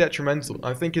severely detrimental.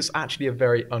 I think it's actually a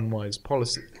very unwise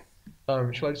policy.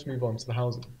 Shall I just move on to the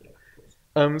housing?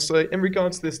 So in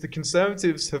regards to this, the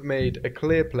Conservatives have made a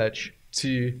clear pledge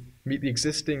to meet the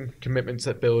existing commitment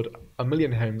to build 1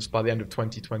 million homes by the end of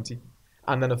 2020,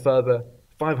 and then a further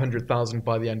 500,000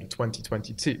 by the end of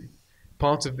 2022.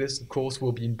 Part of this, of course,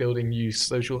 will be in building new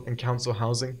social and council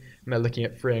housing, and they're looking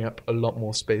at freeing up a lot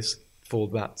more space for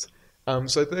that.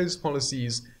 So those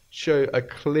policies show a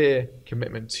clear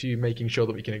commitment to making sure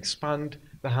that we can expand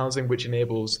the housing, which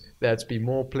enables there to be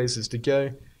more places to go,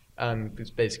 and it's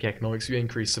basic economics. You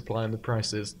increase supply and the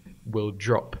prices will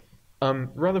drop.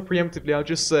 Rather preemptively, I'll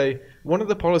just say one of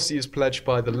the policies pledged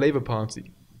by the Labour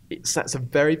Party, it sets a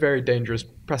very, very dangerous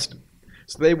precedent.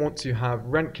 So they want to have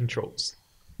rent controls.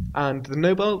 And the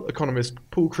Nobel economist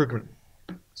Paul Krugman,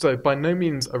 so by no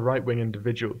means a right-wing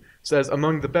individual, says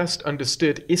among the best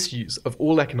understood issues of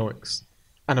all economics,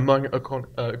 and among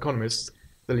economists,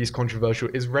 the least controversial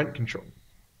is rent control.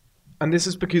 And this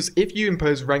is because if you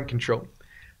impose rent control,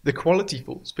 the quality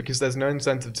falls because there's no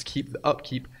incentive to keep the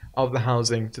upkeep of the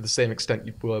housing to the same extent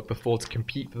you were before to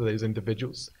compete for those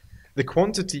individuals. The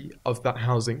quantity of that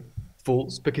housing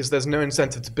falls because there's no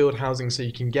incentive to build housing so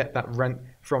you can get that rent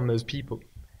from those people.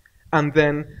 And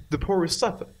then the poorest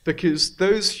suffer because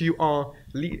those who are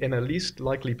in a least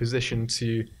likely position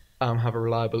to have a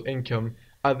reliable income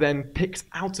are then picked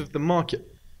out of the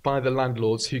market by the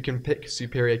landlords who can pick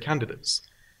superior candidates.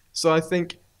 So I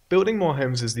think building more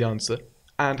homes is the answer,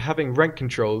 and having rent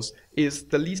controls is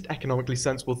the least economically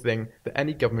sensible thing that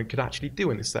any government could actually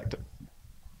do in this sector.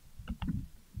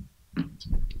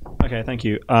 Okay, thank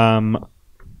you.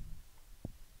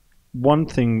 One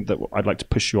thing that I'd like to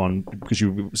push you on, because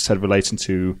you said relating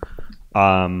to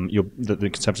the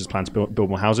Conservatives' plan to build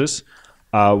more houses,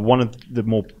 one of the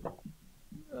more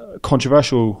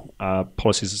controversial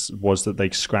policies was that they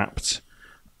scrapped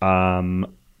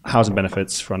housing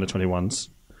benefits for under 21s.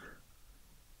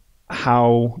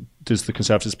 How does the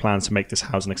Conservatives plan to make this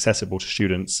housing accessible to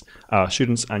students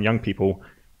and young people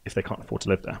if they can't afford to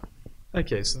live there?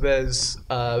 Okay, so there's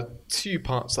 2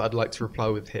 parts that I'd like to reply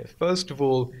with here. First of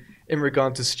all, in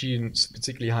regard to students,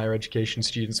 particularly higher education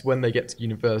students, when they get to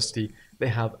university, they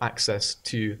have access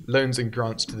to loans and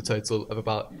grants to the total of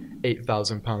about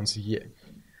 £8,000 a year.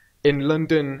 In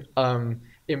London,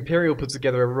 Imperial put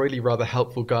together a really rather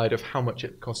helpful guide of how much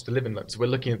it costs to live in London. So we're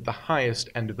looking at the highest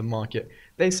end of the market.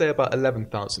 They say about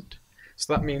 11,000.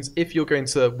 So that means if you're going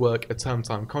to work a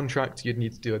term-time contract, you'd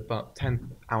need to do about 10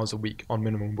 hours a week on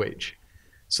minimum wage.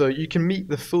 So you can meet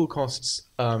the full costs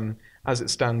as it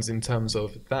stands in terms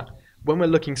of that. When we're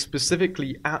looking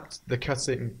specifically at the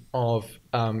cutting of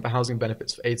the housing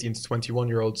benefits for 18 to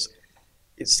 21-year-olds,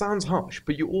 it sounds harsh,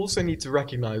 but you also need to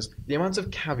recognize the amount of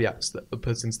caveats that are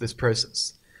put into this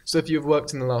process. So if you've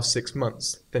worked in the last 6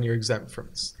 months, then you're exempt from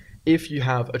this. If you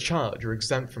have a child, you're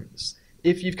exempt from this.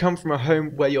 If you've come from a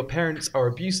home where your parents are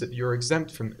abusive, you're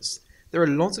exempt from this. There are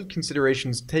lots of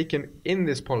considerations taken in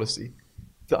this policy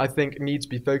that I think need to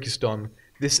be focused on.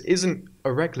 This isn't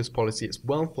a reckless policy, it's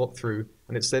well thought through,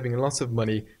 and it's saving a lot of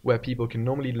money where people can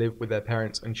normally live with their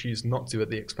parents and choose not to at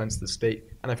the expense of the state.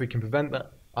 And if we can prevent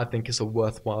that, I think it's a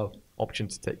worthwhile option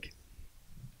to take.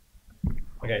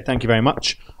 Okay, thank you very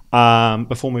much.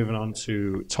 Before moving on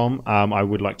to Tom, I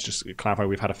would like to just clarify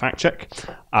we've had a fact check,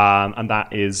 and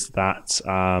that is that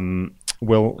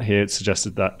Will here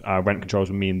suggested that rent controls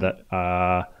would mean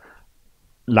that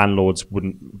landlords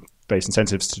wouldn't face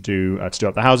incentives to do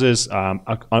up the houses.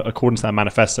 According to their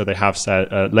manifesto, they have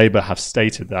said Labour have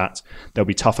stated that there'll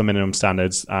be tougher minimum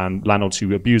standards, and landlords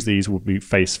who abuse these will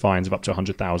face fines of up to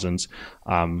 100,000.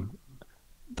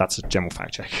 That's a general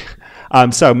fact check.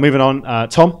 So moving on,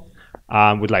 Tom,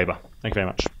 with Labour. Thank you very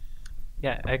much.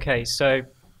 Yeah, okay, so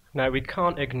no, we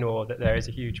can't ignore that there is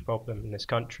a huge problem in this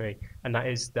country, and that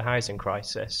is the housing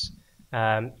crisis.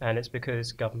 And it's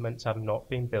because governments have not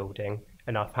been building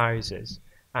enough houses.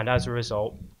 And as a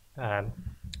result,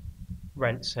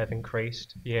 rents have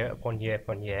increased year upon year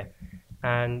upon year.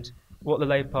 And what the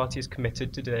Labour Party is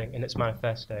committed to doing in its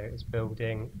manifesto is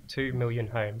building 2 million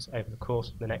homes over the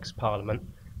course of the next Parliament.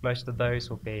 Most of those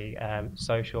will be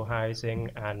social housing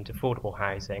and affordable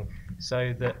housing,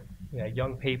 so that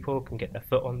young people can get their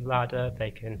foot on the ladder,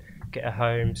 they can get a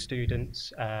home,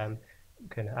 students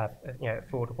can have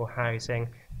affordable housing.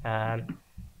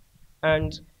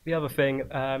 And the other thing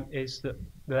is that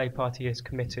the Labour Party is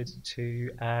committed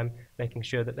to making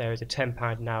sure that there is a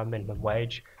 £10 an hour minimum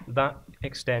wage. That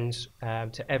extends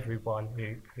to everyone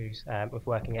who's of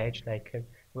working age. They can,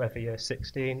 whether you're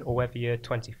 16 or whether you're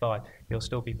 25, you'll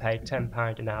still be paid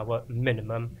 £10 an hour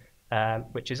minimum,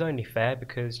 which is only fair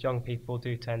because young people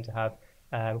do tend to have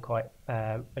quite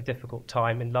a difficult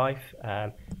time in life.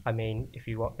 I mean, if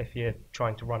you're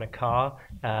trying to run a car,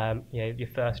 your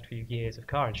first few years of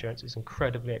car insurance is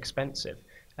incredibly expensive,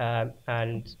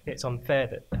 and it's unfair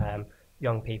that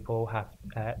young people have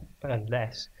earn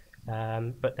less,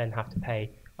 but then have to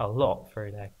pay a lot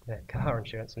for their car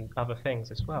insurance and other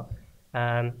things as well.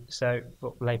 So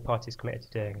what the Labour Party is committed to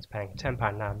doing is paying £10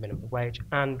 an hour minimum wage,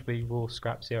 and we will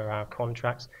scrap 0-hour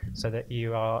contracts so that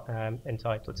you are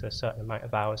entitled to a certain amount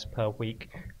of hours per week,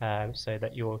 so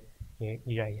that you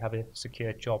have a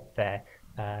secure job there.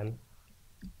 That's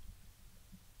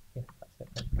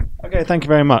it. Okay, thank you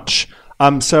very much.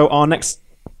 So our next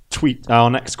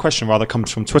question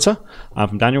comes from Twitter,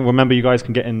 from Daniel. Remember, you guys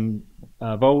can get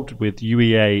involved with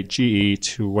UEA GE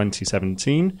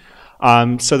 2017.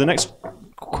 So the next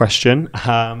question,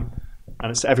 and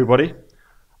it's to everybody.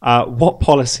 What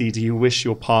policy do you wish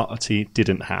your party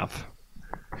didn't have?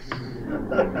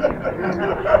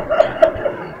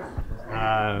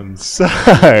 So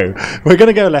we're going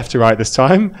to go left to right this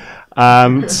time.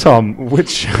 Tom,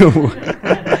 which...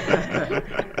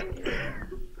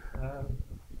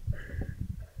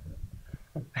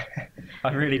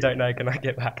 I really don't know. Can I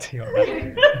get back to you on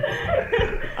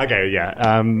that? Okay, yeah.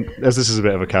 As this is a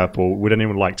bit of a curveball, would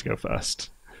anyone like to go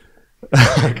first?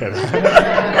 Okay.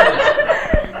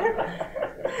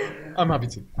 I'm happy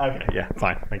to. Okay, yeah,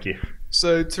 fine. Thank you.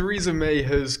 So Theresa May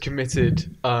has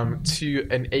committed to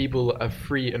enable a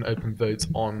free and open vote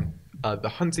on the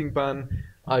hunting ban.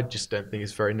 I just don't think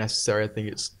it's very necessary. I think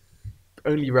it's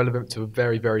only relevant to a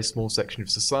very, very small section of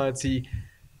society.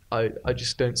 I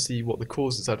just don't see what the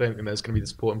cause is. I don't think there's going to be the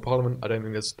support in Parliament. I don't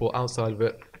think there's support outside of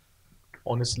it.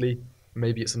 Honestly,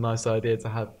 maybe it's a nice idea to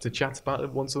have to chat about it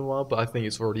once in a while, but I think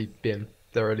it's already been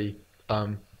thoroughly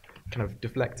kind of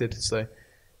deflected, so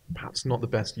perhaps not the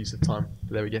best use of time.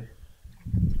 But there we go.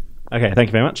 Okay, thank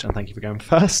you very much, and thank you for going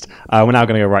first. We're now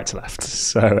going to go right to left.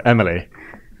 So, Emily.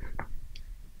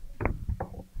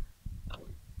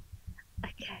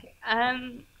 Okay.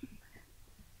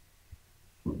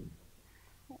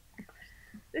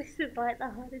 This is like the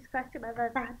hardest question I've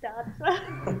ever had to answer.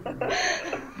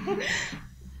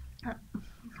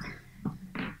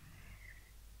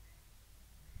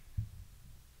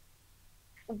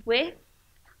 With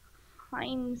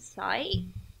hindsight,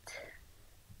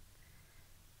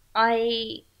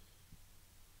 I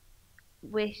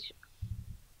wish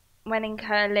when in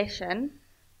coalition.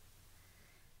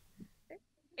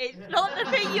 It's not the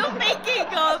thing you're thinking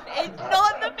of. It's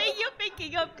not the thing you're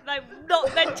thinking of, because I'm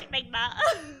not mentioning that.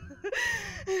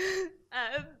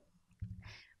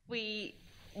 We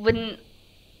would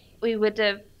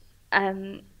have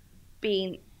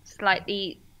been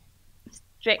slightly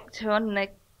stricter on the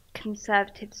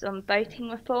Conservatives on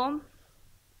voting reform,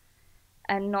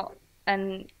 and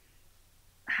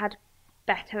had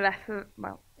better effort.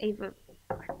 Well, either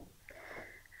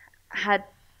had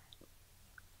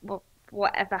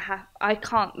whatever happened. I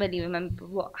can't really remember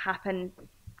what happened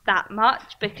that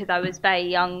much because I was very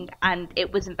young and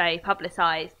it wasn't very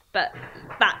publicised. But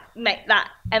that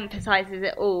emphasises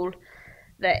it all,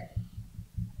 that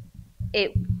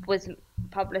it wasn't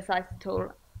publicised at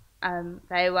all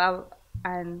very well,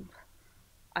 and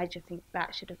I just think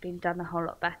that should have been done a whole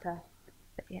lot better.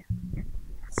 But yeah.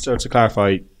 So to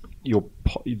clarify,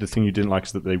 the thing you didn't like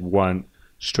is that they weren't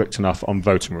strict enough on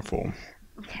voting reform.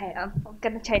 Okay, I'm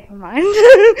going to change my mind.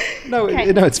 No,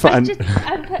 okay. No, it's fine.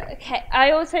 Okay, I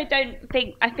also don't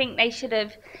think. I think they should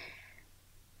have.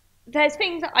 There's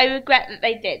things that I regret that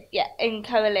they did, yeah, in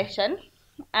coalition,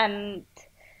 and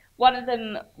one of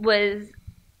them was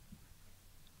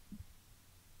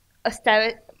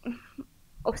austerity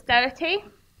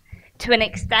to an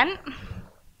extent.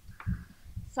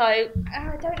 So I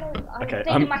don't know. I'm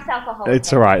digging myself a hole.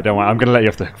 It's all right. Don't worry. I'm going to let you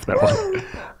off the hook for that one.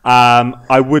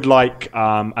 I would like,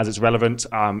 as it's relevant,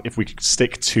 if we could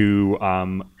stick to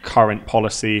current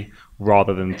policy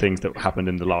rather than things that happened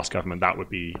in the last government. That would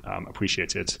be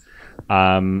appreciated.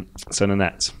 So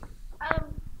Nanette.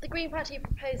 The Green Party are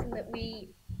proposing that we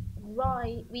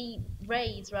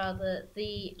raise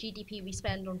the GDP we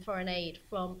spend on foreign aid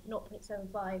from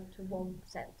 0.75 to 1%.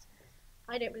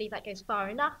 I don't believe that goes far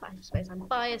enough. I suppose I'm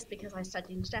biased because I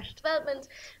studied international development,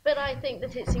 but I think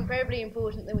that it's incredibly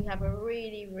important that we have a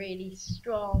really, really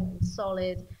strong and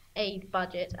solid aid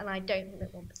budget, and I don't think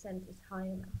that 1% is high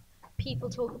enough. People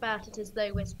talk about it as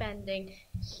though we're spending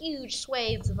huge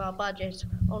swathes of our budget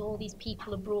on all these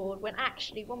people abroad, when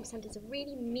actually 1% is a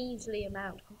really measly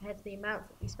amount compared to the amounts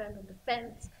that we spend on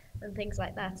defence and things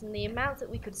like that. And the amount that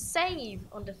we could save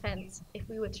on defence if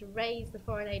we were to raise the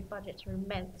foreign aid budget are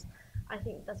immense. I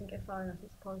think it doesn't go far enough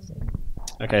as a policy.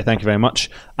 Okay, thank you very much.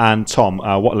 And Tom,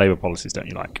 what Labour policies don't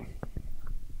you like?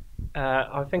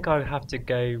 I think I would have to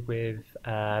go with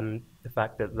the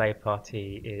fact that the Labour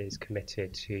Party is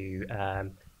committed to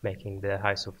making the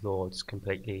House of Lords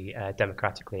completely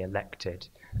democratically elected.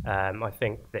 I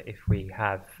think that if we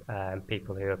have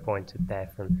people who are appointed there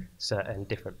from certain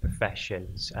different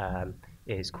professions,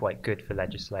 is quite good for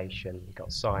legislation. You've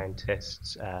got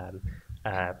scientists,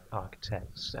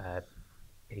 architects,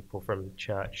 people from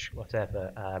church,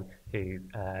 whatever, who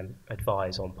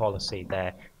advise on policy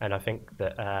there. And I think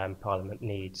that Parliament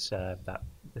needs that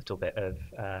little bit of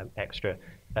extra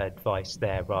advice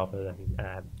there rather than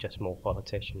just more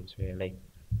politicians, really.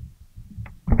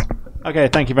 Okay,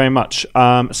 thank you very much.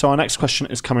 So our next question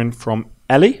is coming from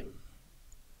Ellie.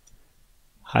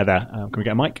 Hi there. Can we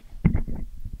get a mic?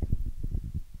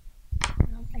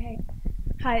 Okay.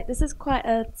 Hi, this is quite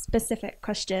a specific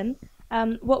question.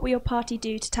 What will your party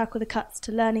do to tackle the cuts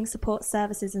to learning support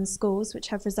services in schools, which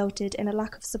have resulted in a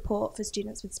lack of support for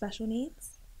students with special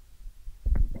needs?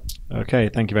 Okay,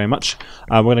 thank you very much.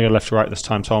 We're going to go left to right this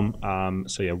time, Tom.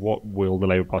 So yeah, what will the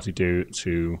Labour Party do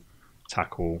to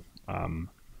tackle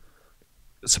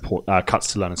support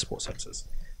cuts to learning support services?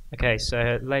 Okay,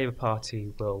 so the Labour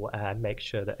Party will make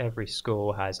sure that every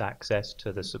school has access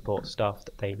to the support staff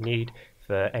that they need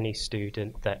for any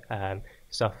student that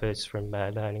suffers from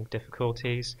learning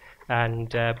difficulties,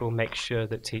 and we'll make sure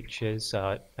that teachers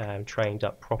are trained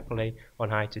up properly on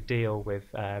how to deal with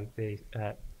the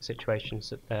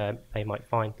situations that they might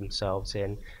find themselves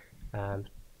in. Yeah,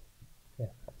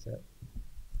 that's it.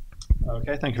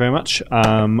 Okay, thank you very much.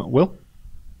 Will?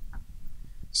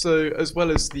 So, as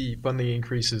well as the funding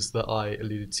increases that I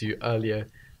alluded to earlier,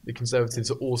 the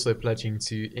Conservatives are also pledging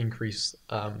to increase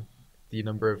the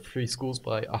number of free schools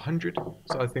by 100.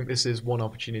 So I think this is one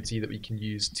opportunity that we can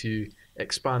use to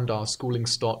expand our schooling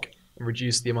stock and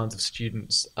reduce the amount of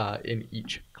students in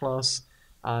each class.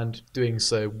 And doing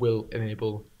so will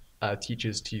enable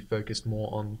teachers to focus more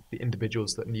on the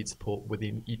individuals that need support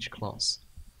within each class.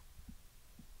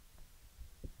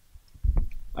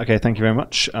 Okay, thank you very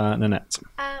much. Nanette?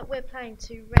 We're planning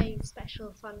to raise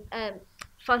special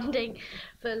funding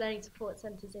for learning support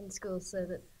centres in schools so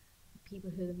that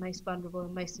people who are the most vulnerable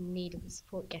and most in need of the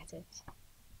support get it.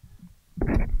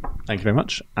 Thank you very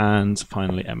much. And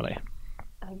finally, Emily.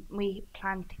 We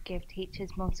plan to give teachers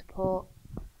more support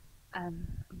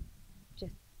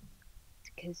just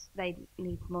because they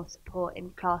need more support in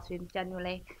classrooms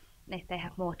generally, and if they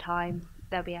have more time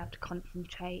they'll be able to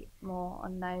concentrate more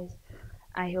on those.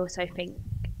 I also think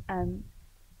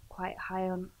quite high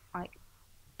on, like,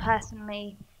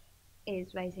 personally,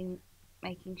 is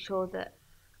making sure that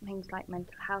things like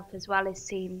mental health as well is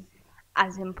seen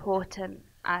as important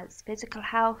as physical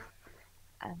health.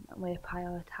 We're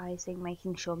prioritising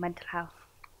making sure mental health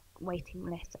waiting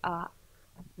lists are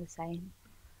the same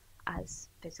as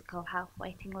physical health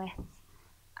waiting lists,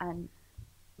 and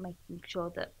making sure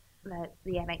that the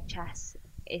NHS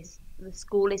the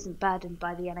school isn't burdened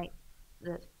by the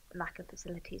lack of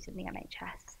facilities in the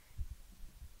NHS.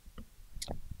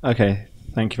 Okay,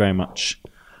 thank you very much.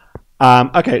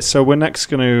 Okay, so we're next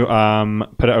going to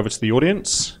put it over to the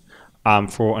audience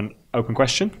for an open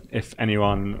question, if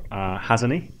anyone has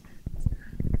any.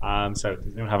 So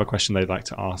does anyone have a question they'd like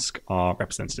to ask our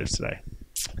representatives today?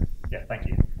 Yeah, thank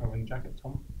you. Over in the jacket,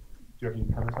 Tom. Do you reckon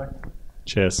you can come this way?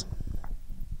 Cheers.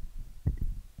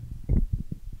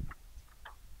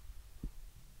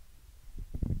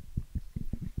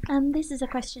 This is a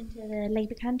question to the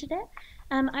Labour candidate.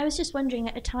 I was just wondering,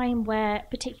 at a time where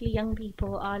particularly young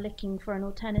people are looking for an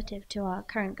alternative to our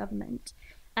current government,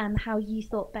 how you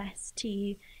thought best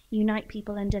to unite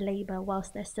people under Labour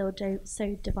whilst they're still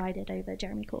so divided over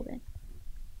Jeremy Corbyn.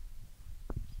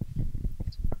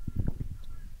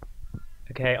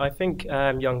 Okay, I think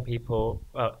young people.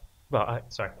 I'll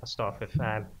start off with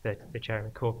the Jeremy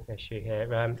Corbyn issue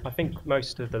here. I think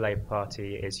most of the Labour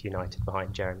Party is united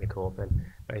behind Jeremy Corbyn.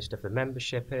 Most of the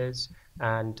membership is,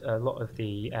 and a lot of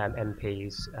the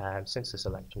MPs since this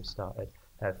election started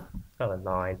have fell in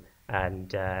line,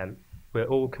 and we're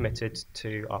all committed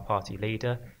to our party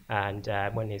leader, and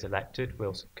when he's elected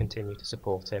we'll continue to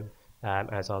support him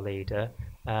as our leader.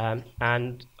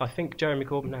 And I think Jeremy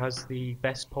Corbyn has the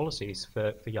best policies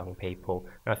for young people.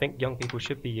 And I think young people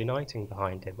should be uniting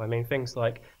behind him. I mean, things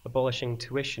like abolishing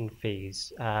tuition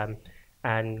fees and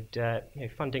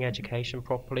funding education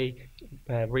properly,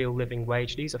 real living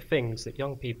wage. These are things that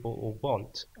young people will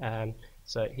want.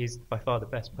 So he's by far the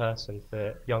best person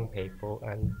for young people,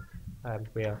 and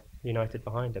we are united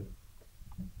behind him.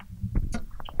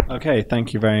 Okay,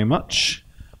 thank you very much.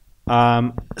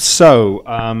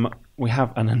 We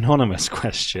have an anonymous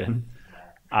question.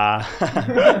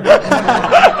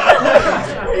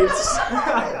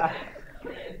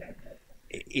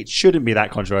 It shouldn't be that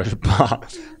controversial,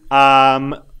 but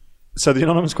so the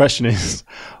anonymous question is: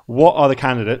 what are the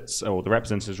candidates, or the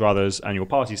representatives rather, and your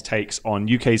party's takes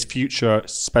on UK's future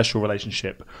special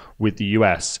relationship with the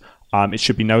US? It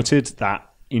should be noted that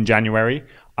in January,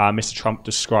 Mr. Trump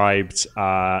described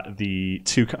the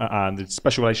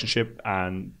special relationship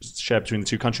and shared between the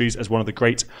two countries as one of the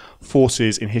great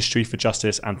forces in history for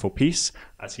justice and for peace,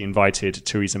 as he invited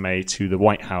Theresa May to the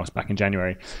White House back in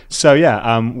January. So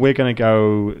yeah, we're going to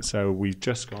go. So we've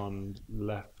just gone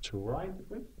left to right.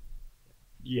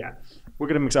 Yeah, we're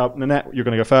going to mix it up. Nanette, you're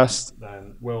going to go first.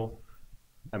 Then Will,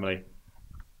 Emily,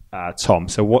 Tom.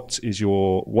 So what is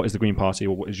the Green Party,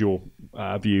 or what is your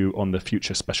view on the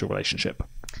future special relationship?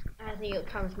 I think it'll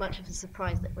come as much of a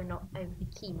surprise that we're not overly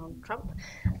keen on Trump.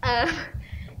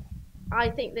 I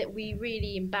think that we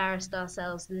really embarrassed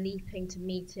ourselves leaping to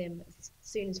meet him as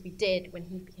soon as we did when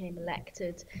he became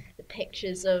elected. The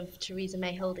pictures of Theresa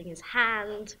May holding his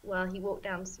hand while he walked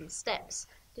down some steps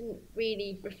didn't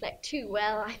really reflect too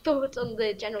well, I thought, on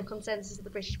the general consensus of the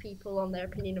British people on their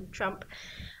opinion of Trump.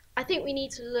 I think we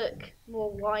need to look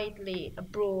more widely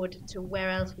abroad to where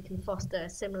else we can foster a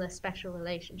similar special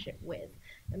relationship with.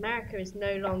 America is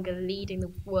no longer leading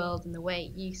the world in the way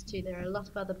it used to. There are a lot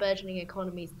of other burgeoning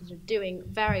economies that are doing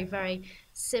very, very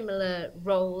similar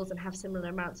roles and have similar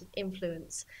amounts of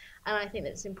influence. And I think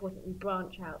that it's important we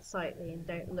branch out slightly and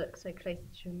don't look so closely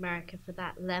to America for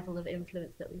that level of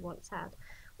influence that we once had.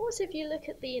 Also, if you look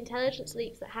at the intelligence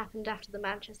leaks that happened after the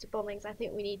Manchester bombings, I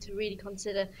think we need to really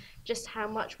consider just how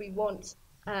much we want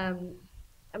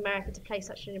America to play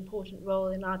such an important role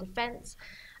in our defence.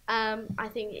 I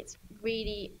think it's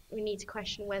really, we need to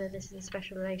question whether this is a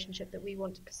special relationship that we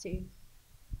want to pursue.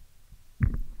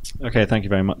 Okay, thank you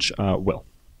very much. Will.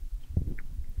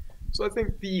 So I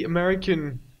think the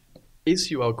American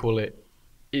issue, I'll call it,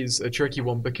 is a tricky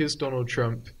one because Donald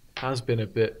Trump has been a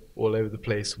bit all over the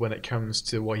place when it comes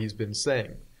to what he's been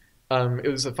saying. It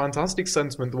was a fantastic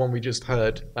sentiment, the one we just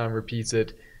heard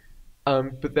repeated.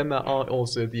 But then there are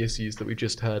also the issues that we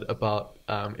just heard about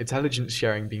intelligence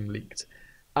sharing being leaked.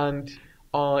 And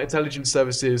our intelligence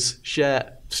services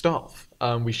share staff.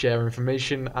 We share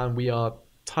information and we are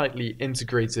tightly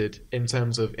integrated in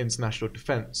terms of international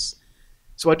defense.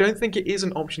 So I don't think it is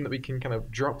an option that we can kind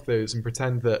of drop those and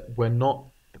pretend that we're not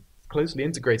closely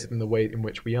integrated in the way in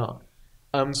which we are.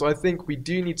 So I think we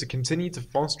do need to continue to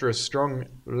foster a strong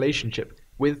relationship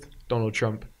with Donald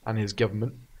Trump and his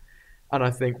government. And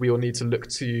I think we all need to look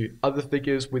to other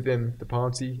figures within the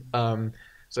party.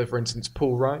 So for instance,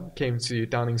 Paul Ryan came to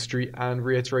Downing Street and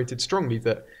reiterated strongly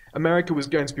that America was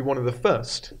going to be one of the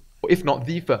first, or if not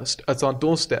the first, at our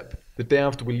doorstep the day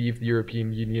after we leave the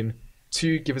European Union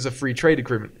to give us a free trade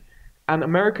agreement. And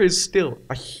America is still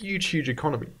a huge, huge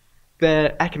economy.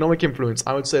 Their economic influence,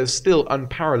 I would say, is still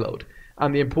unparalleled.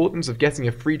 And the importance of getting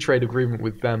a free trade agreement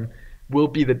with them will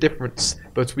be the difference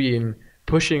between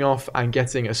pushing off and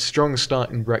getting a strong start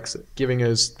in Brexit, giving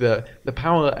us the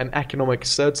power and economic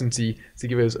certainty to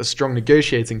give us a strong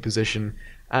negotiating position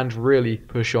and really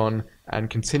push on and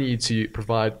continue to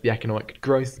provide the economic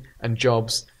growth and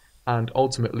jobs and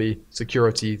ultimately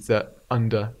security that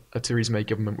under a Theresa May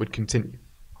government would continue.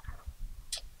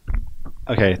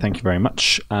 Okay, thank you very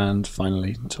much. And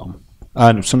finally, Tom.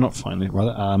 No, so not finally,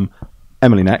 rather.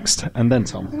 Emily next, and then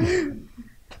Tom.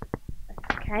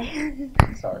 Okay.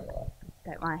 Sorry.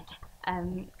 Don't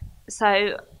mind.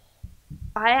 So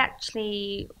I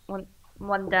actually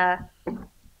wonder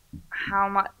how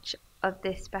much of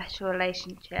this special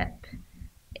relationship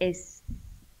is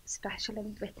special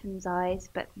in Britain's eyes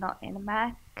but not in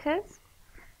America's,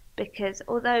 because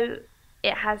although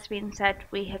it has been said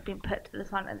we have been put to the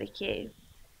front of the queue,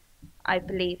 I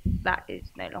believe that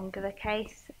is no longer the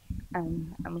case,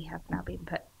 and we have now been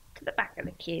put to the back of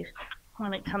the queue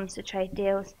when it comes to trade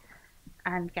deals.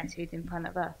 And guess who's in front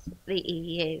of us? The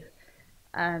EU.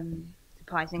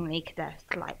 Surprisingly, they're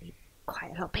quite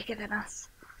a lot bigger than us,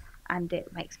 and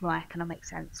it makes more economic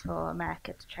sense for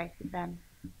America to trade with them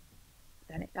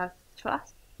than it does for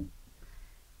us.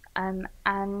 And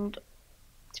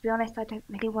to be honest, I don't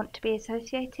really want to be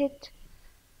associated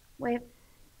with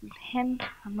him.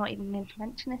 I'm not even going to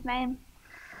mention his name.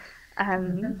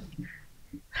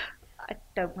 I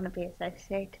don't want to be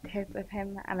associated with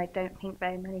him, and I don't think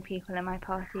very many people in my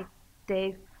party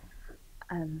do,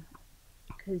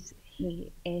 because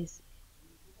he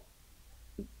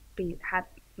had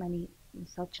many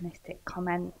misogynistic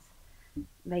comments,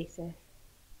 racist,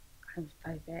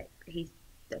 homophobic. He's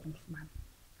an awful man,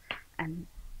 and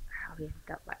how he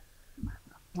ended up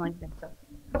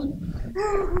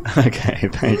Okay,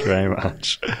 thank you very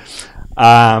much.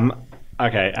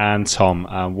 Okay, and Tom,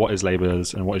 what is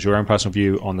Labour's and what is your own personal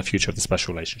view on the future of the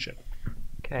special relationship?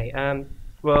 Okay,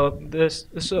 well, the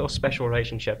sort of special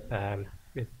relationship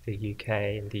with the UK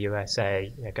and the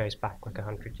USA goes back like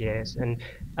 100 years, and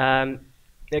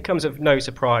it comes of no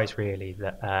surprise really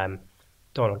that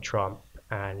Donald Trump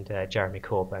and Jeremy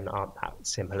Corbyn aren't that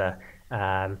similar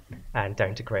and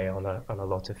don't agree on a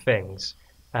lot of things.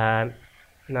 Now,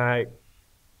 I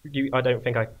don't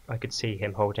think I could see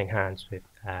him holding hands with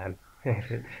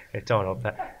Donald,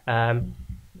 but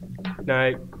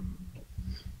no.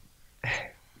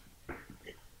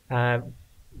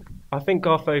 I think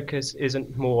our focus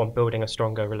isn't more on building a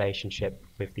stronger relationship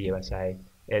with the USA.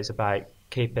 It's about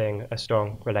keeping a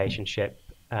strong relationship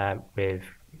with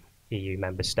EU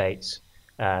member states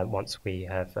once we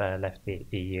have left the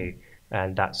EU,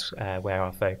 and that's where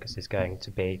our focus is going to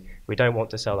be. We don't want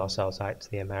to sell ourselves out to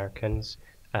the Americans,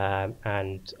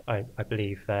 and I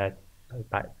believe about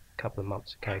a couple of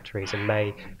months ago, Theresa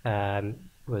May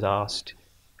was asked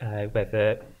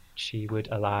whether she would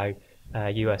allow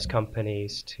US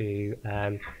companies to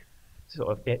sort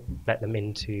of let them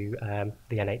into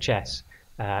the NHS,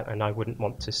 and I wouldn't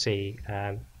want to see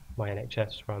my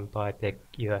NHS run by big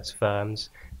US firms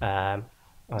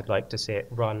I'd like to see it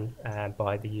run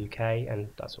by the UK, and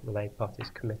that's what the Labour Party is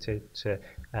committed to,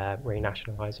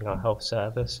 renationalising our health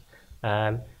service.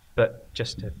 But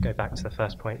just to go back to the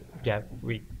first point, yeah,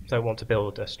 we don't want to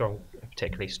build a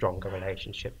particularly stronger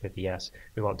relationship with the US.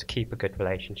 We want to keep a good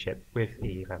relationship with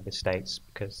EU member states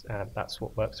because that's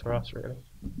what works for us, really.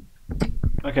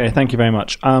 Okay, thank you very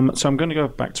much. So I'm going to go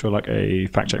back to a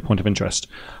fact check point of interest.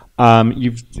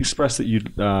 You've expressed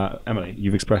that Emily,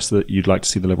 you've expressed that you'd like to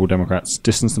see the Liberal Democrats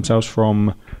distance themselves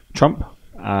from Trump.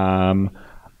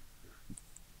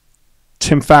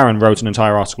 Tim Farron wrote an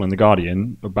entire article in The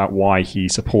Guardian about why he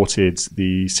supported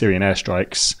the Syrian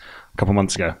airstrikes a couple of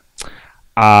months ago.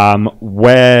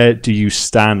 Where do you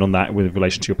stand on that with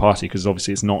relation to your party? Because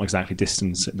obviously it's not exactly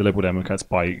distance. The Liberal Democrats,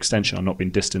 by extension, are not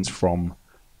being distanced from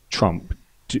Trump.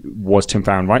 Was Tim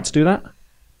Farron right to do that?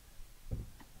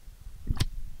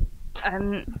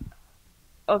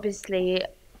 Obviously,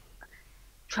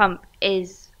 Trump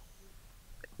is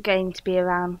going to be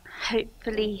around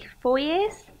hopefully 4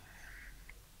 years,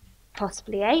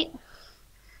 possibly 8.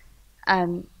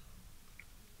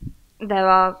 There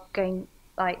are going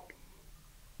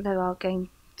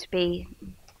to be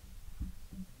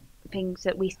things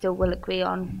that we still will agree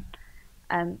on.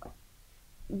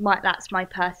 That's my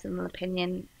personal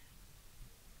opinion.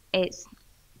 It's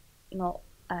not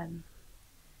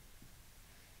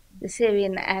the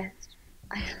Syrian air.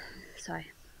 Sorry.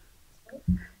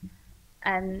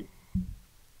 I don't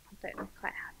know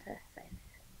quite how to say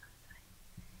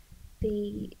this.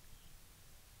 The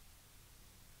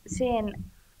Syrian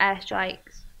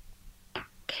airstrikes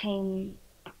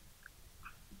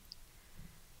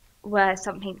were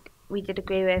something we did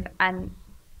agree with, and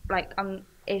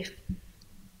if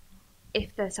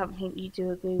there's something you do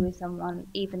agree with someone,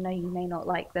 even though you may not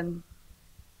like them,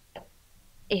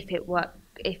 if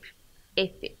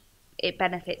it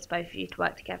benefits both of you to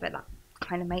work together, that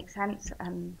kind of makes sense,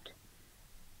 and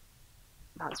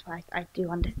that's why I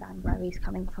do understand where he's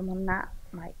coming from on that.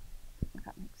 Like, if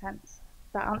that makes sense.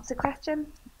 Does that answer the question?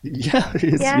 Yeah,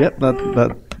 yep,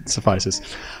 that suffices.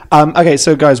 Okay,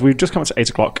 so guys, we've just come up to 8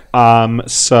 o'clock. Are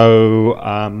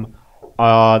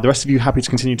the rest of you happy to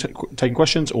continue taking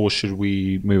questions, or should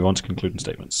we move on to concluding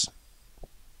statements?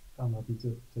 I'm happy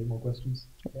to take more questions.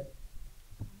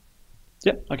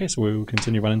 Yeah, okay, so we will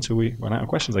continue running until we run out of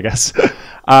questions, I guess.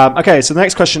 Okay, so the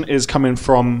next question is coming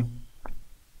from...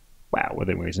 Wow,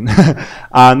 within reason.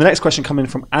 The next question coming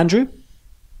from Andrew.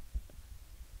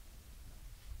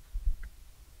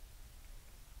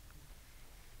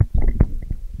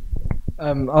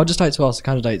 I'd just like to ask the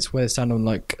candidates where they stand on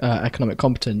economic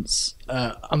competence.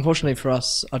 Unfortunately for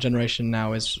us, our generation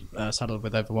now is saddled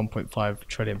with over £1.5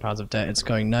 trillion of debt. It's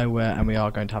going nowhere, and we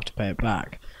are going to have to pay it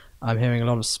back. I'm hearing a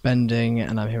lot of spending,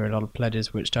 and I'm hearing a lot of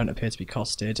pledges which don't appear to be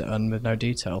costed, and with no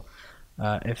detail.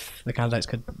 If the candidates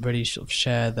could really sort of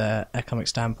share their economic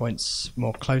standpoints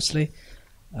more closely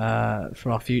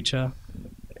for our future,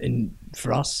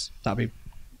 for us, that would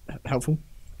be helpful.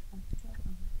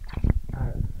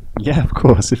 Yeah, of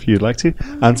course, if you'd like to.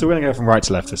 So we're going to go from right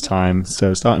to left this time,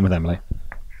 so starting with Emily.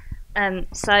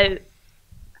 So,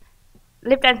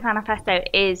 Lib Dem's manifesto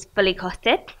is fully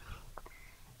costed.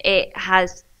 It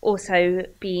has also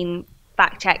been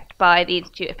fact-checked by the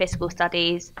Institute of Fiscal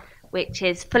Studies, which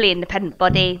is a fully independent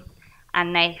body,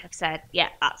 and they have said, yeah,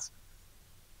 that's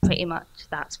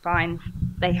fine.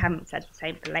 They haven't said the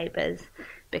same for Labour's,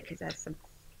 because there's some,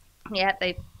 they're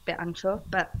a bit unsure,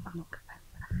 but I'm not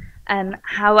confident.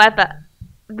 However,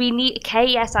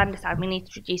 yes, I understand, we need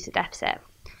to reduce the deficit,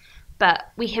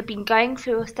 but we have been going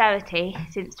through austerity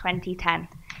since 2010.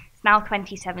 It's now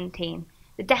 2017.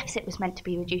 The deficit was meant to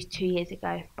be reduced 2 years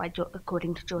ago,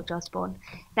 according to George Osborne.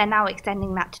 They're now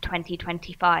extending that to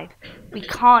 2025. We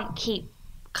can't keep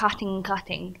cutting and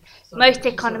cutting. So most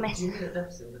economists... Do you mean a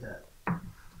deficit or the debt?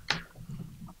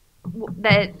 The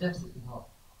deficit in half.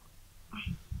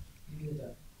 You mean the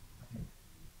debt? Okay.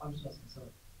 I'm just asking, sorry.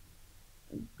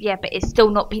 Yeah, but it's still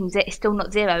not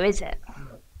zero, is it?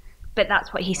 No. But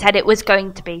that's what he said it was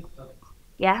going to be. Okay.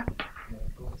 Yeah?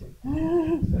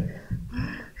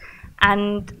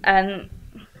 And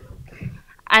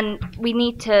we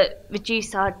need to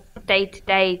reduce our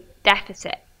day-to-day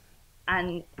deficit.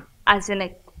 And as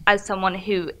someone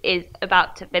who is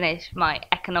about to finish my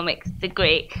economics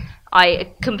degree,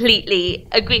 I completely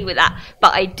agree with that.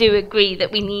 But I do agree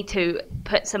that we need to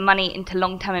put some money into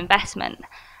long-term investment.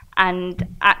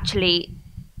 And actually,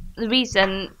 the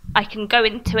reason I can go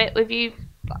into it with you,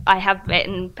 I have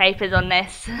written papers on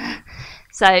this.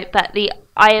 But the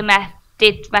IMF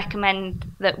did recommend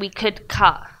that we could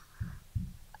cut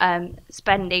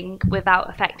spending without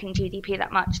affecting GDP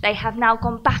that much. They have now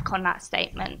gone back on that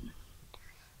statement.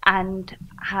 and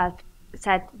have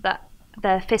said that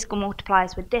the fiscal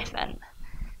multipliers were different.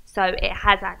 So it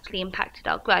has actually impacted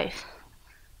our growth.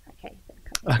 Okay.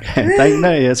 Okay,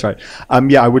 no, yeah, that's right.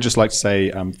 Yeah, I would just like to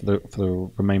say for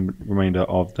the remainder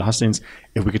of the hustings,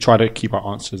 if we could try to keep our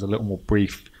answers a little more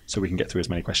brief so we can get through as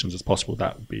many questions as possible,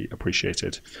 that would be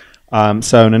appreciated.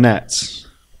 So, Nanette.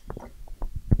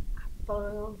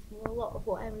 Following on from a lot of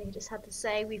what Emily just had to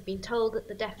say, we've been told that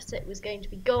the deficit was going to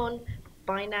be gone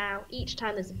by now. Each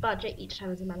time there's a budget, each time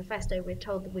there's a manifesto, we're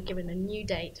told that we're given a new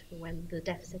date for when the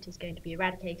deficit is going to be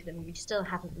eradicated, and we still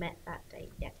haven't met that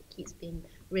date yet. It keeps being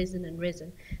risen and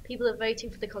risen. People are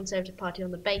voting for the Conservative Party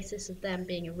on the basis of them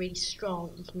being a really strong,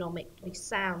 economically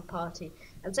sound party,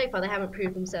 and so far they haven't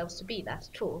proved themselves to be that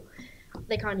at all.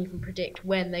 They can't even predict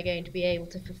when they're going to be able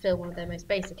to fulfil one of their most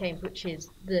basic aims, which is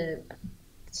the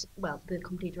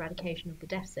complete eradication of the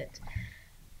deficit.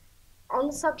 On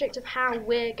the subject of how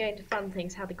we're going to fund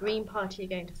things, how the Green Party are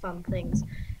going to fund things,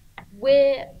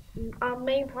 our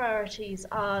main priorities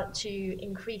are to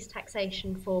increase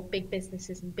taxation for big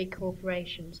businesses and big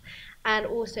corporations, and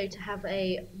also to have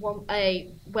a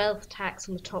wealth tax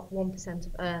on the top 1%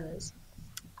 of earners.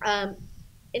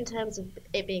 In terms of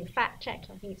it being fact-checked,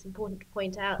 I think it's important to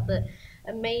point out that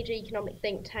a major economic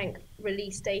think tank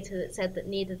released data that said that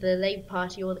neither the Labour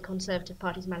Party or the Conservative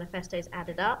Party's manifestos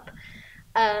added up.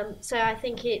 So I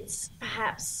think it's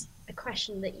perhaps a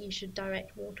question that you should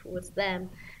direct more towards them,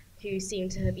 who seem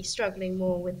to be struggling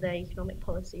more with their economic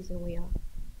policies than we are.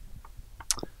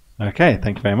 Okay,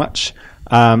 thank you very much.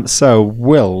 So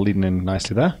Will, leading in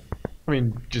nicely there. I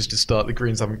mean, just to start, the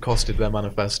Greens haven't costed their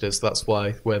manifestos. That's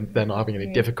why they're not having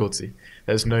any difficulty.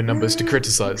 There's no numbers to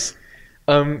criticise.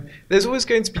 There's always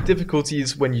going to be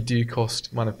difficulties when you do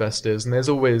cost manifestos, and there's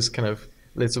always kind of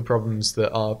little problems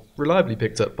that are reliably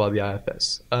picked up by the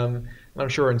IFS. And I'm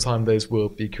sure in time those will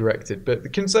be corrected. But the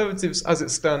Conservatives, as it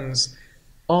stands,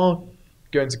 are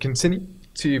going to continue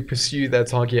to pursue their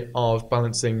target of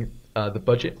balancing the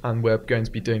budget, and we're going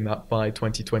to be doing that by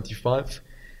 2025.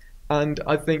 And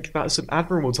I think that's an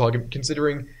admirable target,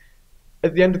 considering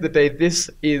at the end of the day, this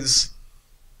is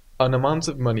an amount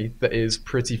of money that is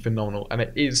pretty phenomenal, and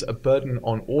it is a burden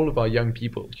on all of our young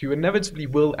people who inevitably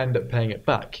will end up paying it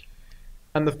back.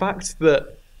 And the fact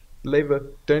that Labour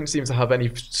don't seem to have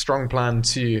any strong plan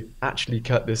to actually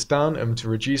cut this down and to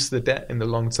reduce the debt in the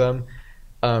long term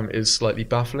is slightly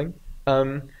baffling.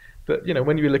 But you know,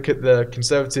 when you look at the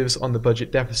Conservatives on the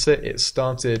budget deficit, it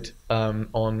started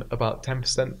on about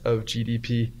 10% of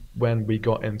GDP when we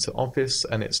got into office,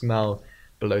 and it's now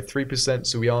below 3%.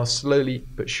 So we are slowly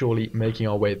but surely making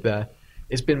our way there.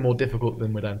 It's been more difficult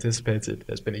than we'd anticipated.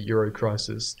 There's been a Euro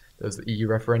crisis, there's the EU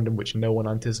referendum, which no one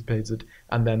anticipated,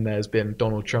 and then there's been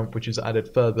Donald Trump, which has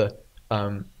added further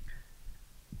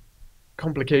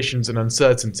complications and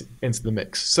uncertainty into the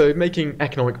mix. So making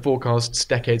economic forecasts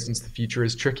decades into the future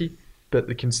is tricky, but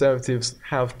the Conservatives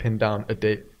have pinned down a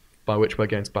date by which we're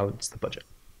going to balance the budget.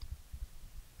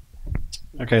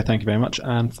 Okay, thank you very much.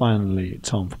 And finally,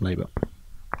 Tom from Labour.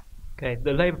 Okay,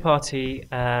 the Labour Party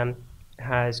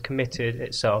has committed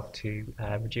itself to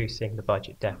reducing the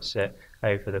budget deficit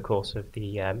over the course of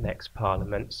the next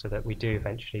Parliament, so that we do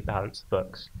eventually balance the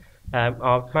books.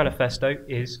 Our manifesto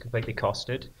is completely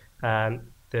costed.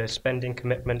 The spending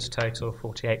commitments total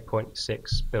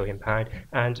 £48.6 billion,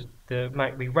 and the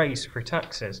amount we raise through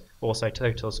taxes also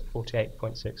totals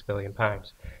 £48.6 billion.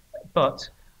 But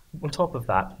on top of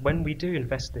that, when we do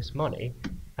invest this money,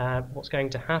 what's going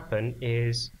to happen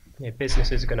is,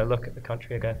 businesses are going to look at the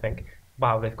country and go think,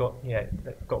 wow, they've got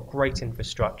great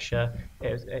infrastructure.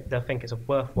 They'll think it's a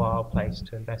worthwhile place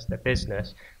to invest their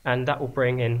business, and that will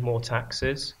bring in more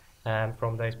taxes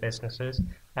from those businesses,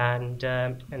 and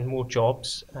more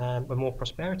jobs, and more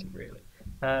prosperity, really.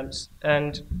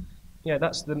 And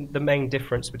that's the main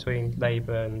difference between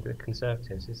Labour and the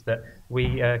Conservatives, is that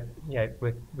we're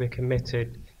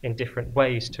committed in different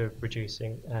ways to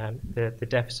reducing the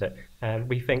deficit.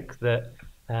 We think that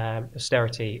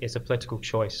austerity is a political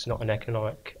choice, not an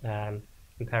economic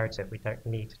imperative. We don't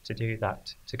need to do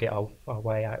that to get our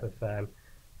way out of the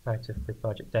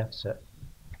budget deficit.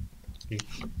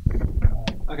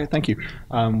 Okay, thank you.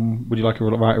 Would you like a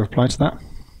reply to that?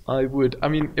 I would. I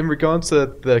mean, in regard to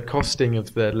the costing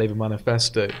of the Labour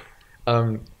manifesto,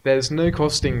 there's no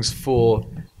costings for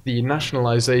the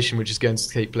nationalisation which is going to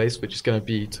take place, which is going to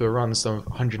be to around the sum of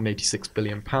 £186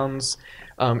 billion.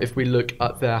 If we look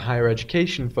at their higher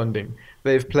education funding,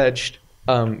 they've pledged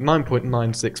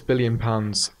 £9.96 billion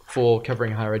for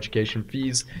covering higher education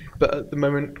fees, but at the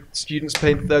moment students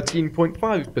pay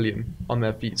 £13.5 billion on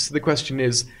their fees. So the question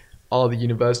is, are the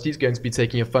universities going to be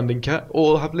taking a funding cut,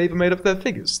 or have Labour made up their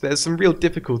figures? There's some real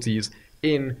difficulties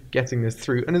in getting this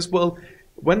through. And as well,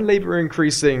 when Labour are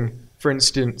increasing, for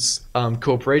instance,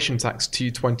 corporation tax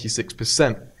to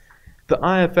 26%, the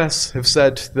IFS have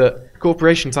said that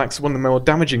corporation tax is one of the more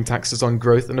damaging taxes on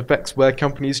growth and affects where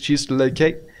companies choose to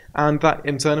locate, and that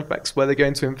in turn affects where they're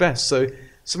going to invest. So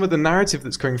some of the narrative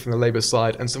that's coming from the Labour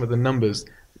side and some of the numbers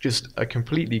just are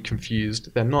completely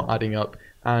confused, they're not adding up,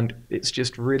 and it's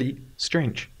just really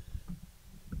strange.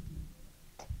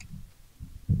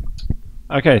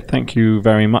 Okay, thank you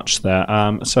very much there.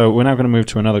 So we're now going to move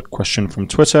to another question from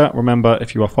Twitter. Remember,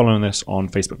 if you are following this on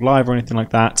Facebook Live or anything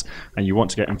like that, and you want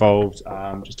to get involved,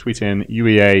 just tweet in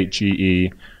UEA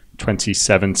GE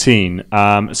 2017.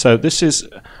 So this is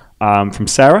from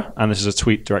Sarah, and this is a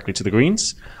tweet directly to the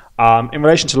Greens. In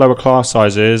relation to lower class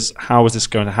sizes, how is this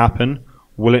going to happen?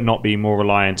 Will it not be more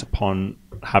reliant upon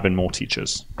having more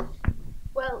teachers?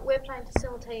 Well, we're planning to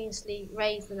simultaneously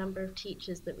raise the number of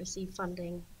teachers that receive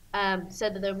funding, so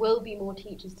that there will be more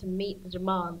teachers to meet the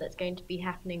demand that's going to be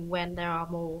happening when there are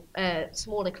more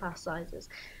smaller class sizes.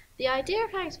 The idea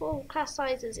of having small class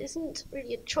sizes isn't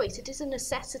really a choice, it is a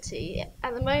necessity.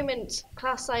 At the moment,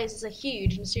 class sizes are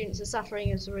huge and students are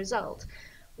suffering as a result.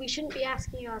 We shouldn't be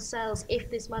asking ourselves if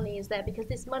this money is there, because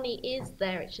this money is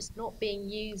there, it's just not being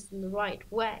used in the right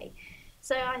way.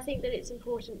 So I think that it's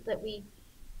important that we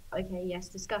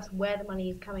discuss where the money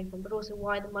is coming from, but also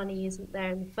why the money isn't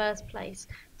there in the first place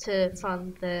to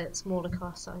fund the smaller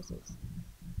class sizes.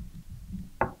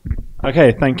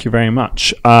 Okay, thank you very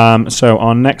much. So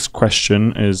our next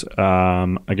question is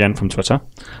again from Twitter,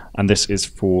 and this is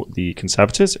for the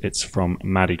Conservatives. It's from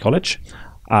Maddie College.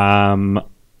 I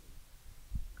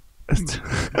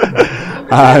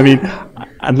mean,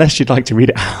 unless you'd like to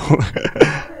read it out.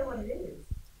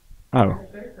 Oh.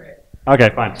 Okay,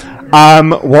 fine.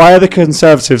 Why are the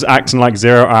Conservatives acting like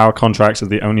 0-hour contracts are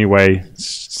the only way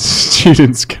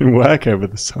students can work over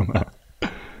the summer? Yeah,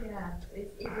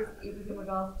 it was in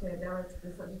regards to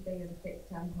there's such a thing as a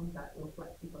fixed-term contract or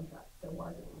flexi contract, so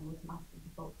why is it automatically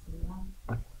default to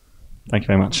that? Thank you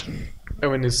very much.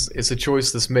 Oh, and it's a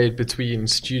choice that's made between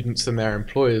students and their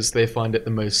employers. They find it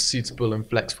the most suitable and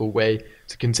flexible way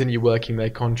to continue working their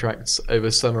contracts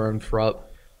over summer and throughout,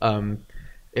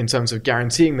 in terms of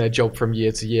guaranteeing their job from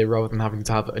year to year rather than having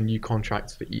to have a new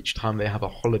contract for each time they have a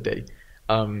holiday.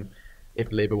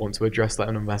 If Labour want to address that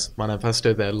in a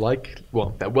manifesto, they're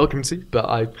welcome to, but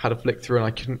I had a flick through and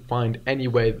I couldn't find any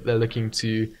way that they're looking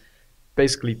to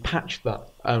basically patch that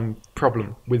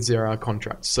problem with 0-hour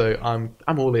contracts. So I'm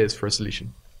all ears for a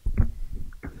solution.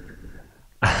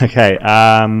 Okay,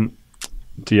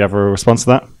 do you have a response to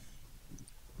that?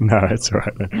 No, it's all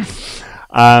right then.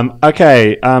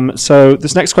 So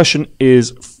this next question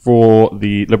is for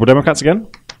the Liberal Democrats again,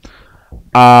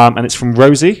 and it's from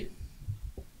Rosie.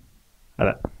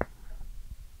 Hello.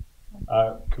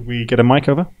 Could we get a mic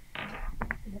over?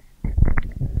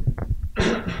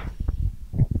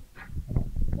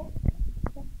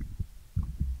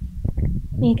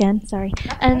 Me again, sorry.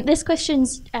 This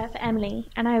question's for Emily,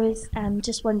 and I was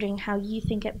just wondering how you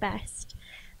think it best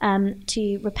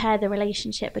to repair the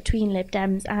relationship between Lib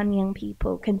Dems and young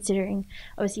people, considering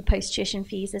obviously post-tuition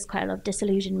fees, there's quite a lot of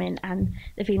disillusionment and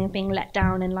the feeling of being let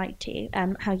down and lied to,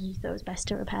 how you thought it was best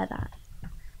to repair that.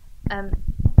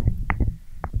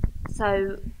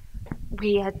 So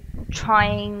we are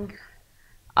trying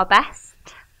our best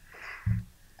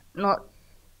not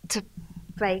to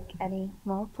break any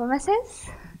more promises.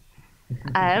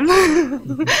 And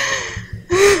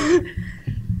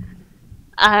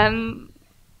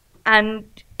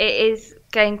it is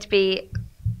going to be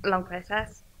a long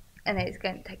process and it's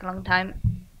going to take a long time.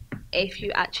 If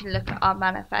you actually look at our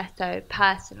manifesto,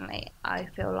 personally, I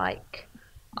feel like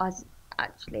I was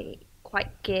actually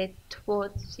quite geared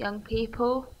towards young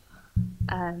people.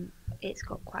 It's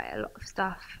got quite a lot of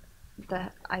stuff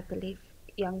that I believe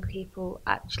young people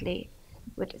actually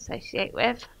would associate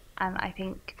with, and I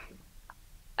think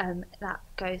that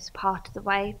goes part of the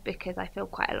way, because I feel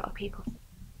quite a lot of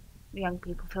young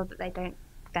people feel that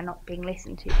they're not being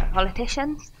listened to by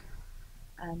politicians,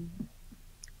 and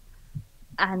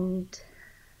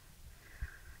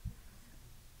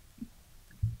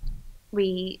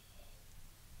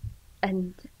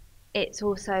it's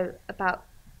also about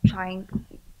trying,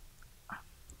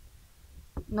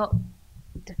 not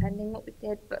defending what we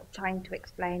did, but trying to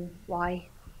explain why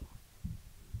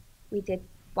we did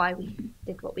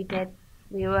what we did.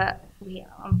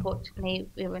 Unfortunately,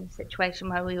 we were in a situation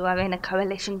where we were in a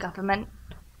coalition government.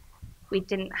 We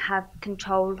didn't have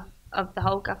control of the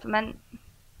whole government.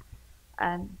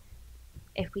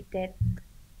 If we did,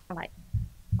 I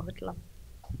would love,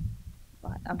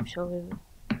 I'm sure we would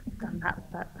have done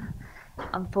that, but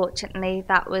unfortunately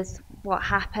that was what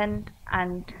happened,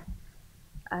 and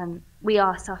we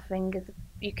are suffering, as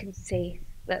you can see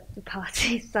that the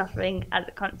party is suffering as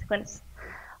a consequence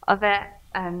of it.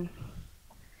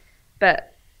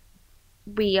 But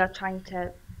we are trying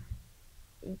to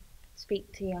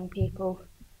speak to young people,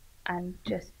 and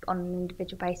just on an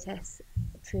individual basis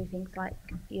through things like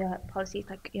policies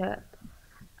like Europe,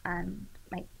 and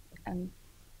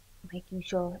making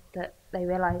sure that they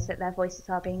realise that their voices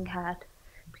are being heard,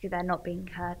 because they're not being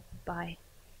heard by,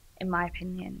 in my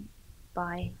opinion,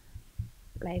 by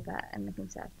Labour and the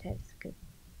Conservatives, because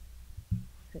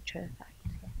it's a true fact.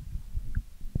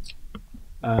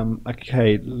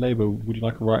 Okay, Labour, would you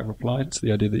like a right reply to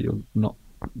the idea that you're not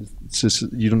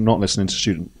listening to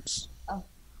students? Oh,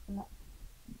 no.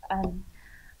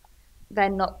 They're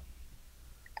not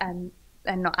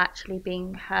actually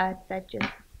being heard.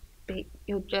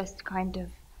 You're just kind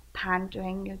of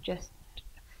pandering. You're just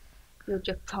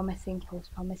promising false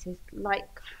promises, like.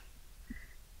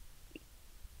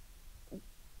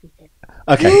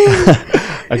 Okay.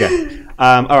 Okay.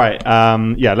 All right.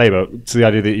 Yeah, Labour, to the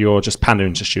idea that you're just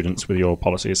pandering to students with your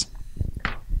policies.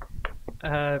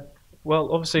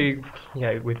 Well, obviously,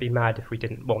 we'd be mad if we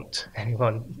didn't want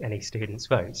any students'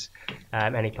 votes.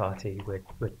 Any party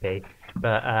would be,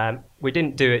 but we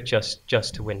didn't do it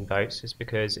just to win votes. It's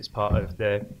because it's part of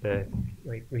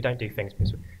we don't do things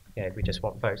because we just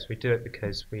want votes. We do it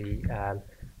because we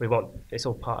want. It's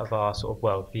all part of our sort of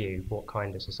worldview, what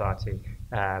kind of society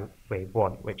we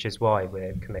want, which is why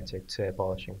we're committed to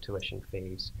abolishing tuition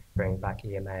fees, bringing back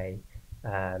EMA,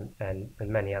 and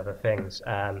many other things.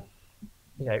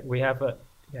 We have a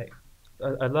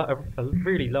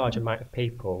really large amount of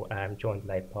people joined the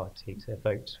Labour Party to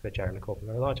vote for Jeremy Corbyn.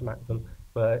 A large amount of them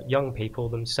were young people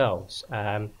themselves,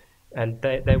 and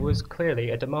there was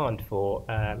clearly a demand for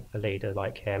a leader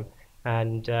like him,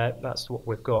 and that's what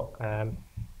we've got.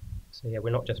 So yeah,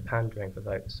 we're not just pandering for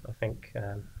votes. I think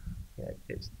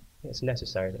it's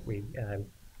necessary that we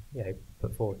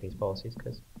put forward these policies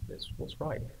because it's what's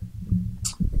right.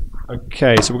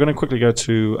 Okay, so we're going to quickly go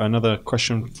to another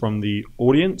question from the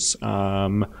audience.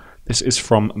 This is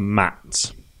from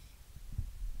Matt.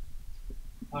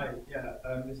 Hi,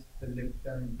 this is the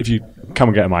Libertarian. If you come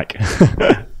and get a mic.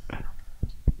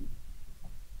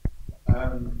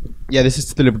 This is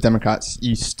to the Liberal Democrats.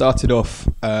 You started off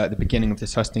at the beginning of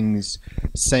this hustings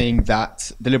saying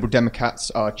that the Liberal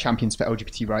Democrats are champions for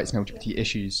LGBT rights and LGBT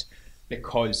issues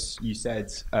because you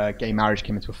said gay marriage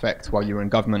came into effect while you were in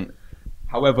government.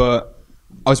 However,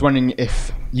 I was wondering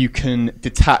if you can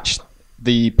detach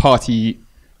the party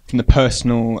from the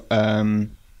personal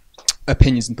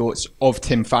opinions and thoughts of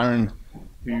Tim Farron,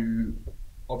 who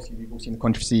obviously we've all seen the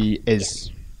controversy is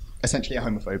essentially a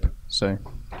homophobe. So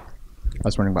I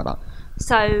was wondering about that.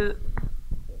 So,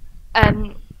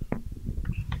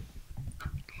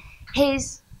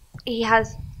 he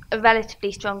has a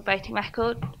relatively strong voting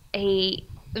record. The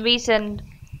reason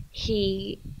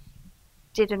he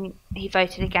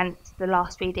voted against the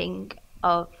last reading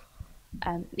of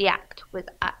the Act was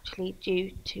actually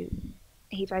due to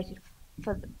he voted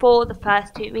for the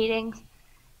first two readings,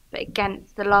 but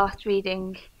against the last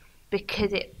reading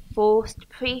because it forced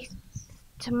priests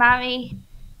to marry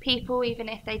people even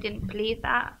if they didn't believe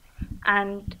that.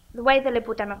 And the way the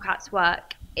Liberal Democrats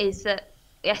work is that,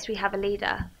 yes, we have a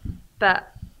leader,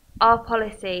 but our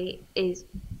policy is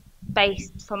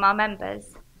based from our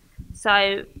members.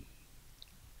 So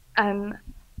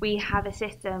we have a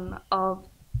system of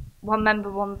one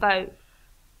member, one vote.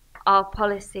 Our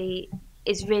policy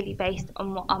is really based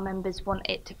on what our members want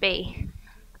it to be.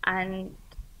 And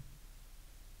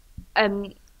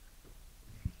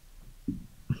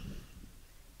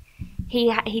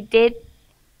he did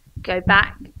go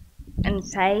back and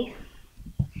say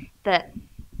that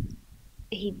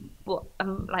he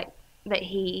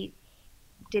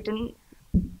didn't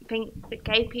think that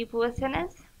gay people were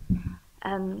sinners,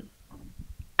 and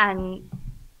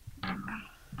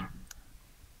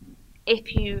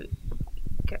if you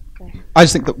go. I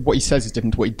just think that what he says is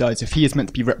different to what he does. If he is meant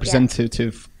to be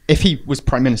representative, if he was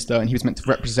Prime Minister and he was meant to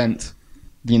represent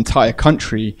the entire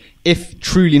country, if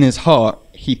truly in his heart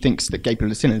he thinks that gay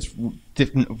people are sinners,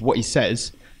 different of what he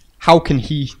says, how can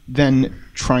he then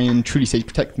try and truly say he's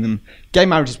protecting them? Gay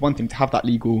marriage is one thing to have that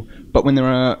legal, but when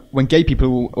gay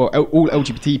people or all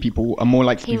LGBT people are more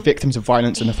likely to be victims of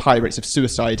violence and have higher rates of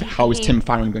suicide, how is Tim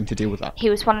Farron going to deal with that? He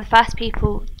was one of the first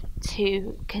people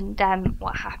to condemn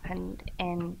what happened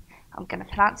in, I'm going to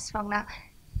pronounce this wrong now,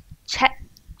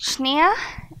 Chechnya.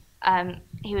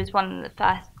 He was one of the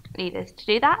first leaders to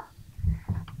do that.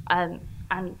 And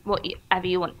whatever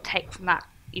you want to take from that,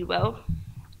 you will.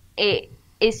 It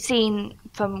is seen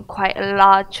from quite a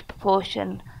large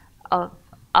proportion of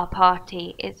our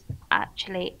party is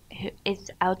actually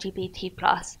LGBT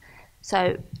plus,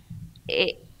 so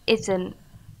it isn't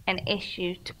an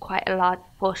issue to quite a large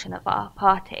portion of our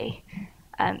party.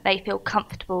 They feel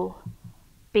comfortable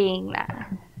being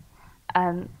there,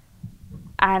 and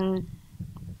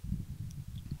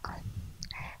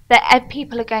that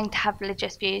people are going to have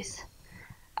religious views,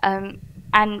 and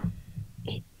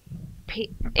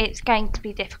it's going to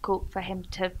be difficult for him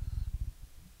to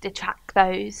detract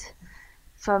those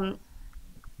from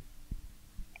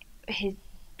his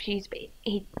views. But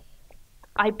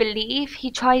I believe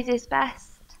he tries his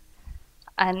best,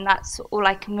 and that's all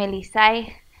I can really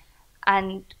say.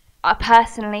 And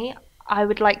personally, I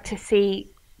would like to see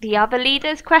the other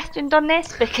leaders questioned on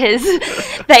this, because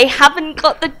they haven't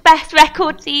got the best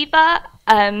records either.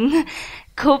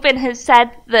 Corbyn has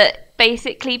said that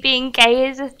basically being gay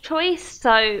is a choice,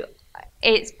 so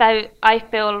it's I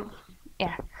feel,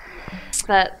 yeah,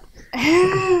 but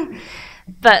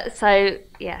so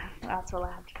yeah, that's all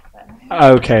I have to say.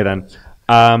 Okay then.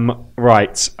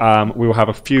 Right, we will have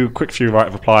a quick few right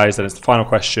of replies, then it's the final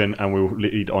question, and we will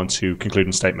lead on to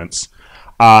concluding statements.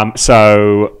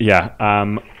 So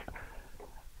yeah,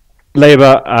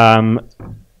 Labour,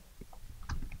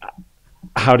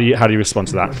 how do you respond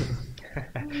to that?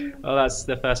 Well, that's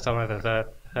the first time I've ever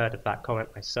heard of that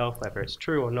comment myself. Whether it's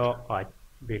true or not, I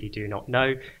really do not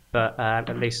know. But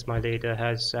at least my leader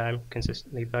has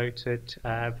consistently voted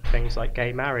things like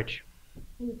gay marriage.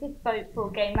 He did vote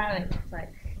for gay marriage. So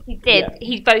he did. Yeah.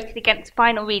 He voted against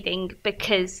final reading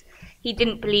because he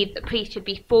didn't believe that priests should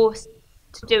be forced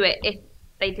to do it if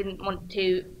they didn't want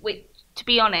to. Which, to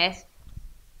be honest,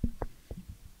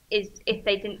 is if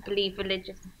they didn't believe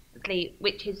religiously,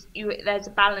 which is there's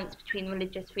a balance between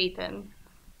religious freedom.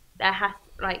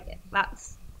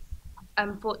 That's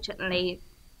unfortunately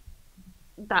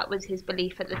that was his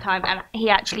belief at the time, and he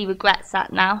actually regrets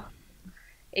that now.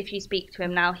 If you speak to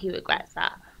him now, he regrets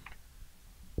that.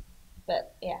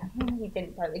 But yeah, he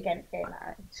didn't vote against gay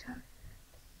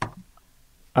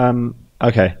marriage.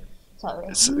 Okay.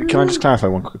 Sorry. So can I just clarify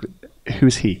one quickly?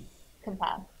 Who's he?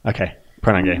 Confirmed. Okay.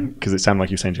 Pronoun game, because it sounded like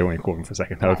you were saying Joe when you called him for a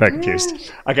second. I was very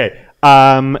confused. Okay.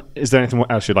 Is there anything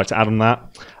else you'd like to add on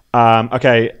that?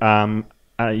 Okay.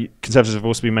 Conservatives have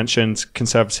also been mentioned.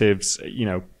 Conservatives,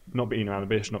 not being around the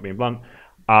bush, not being blunt,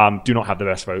 do not have the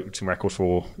best voting record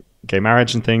for gay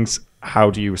marriage and things.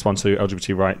 How do you respond to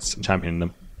LGBT rights and championing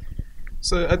them?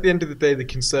 So at the end of the day, the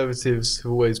Conservatives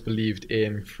have always believed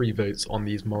in free votes on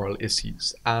these moral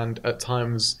issues, and at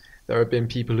times there have been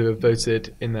people who have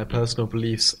voted in their personal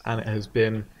beliefs, and it has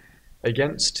been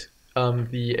against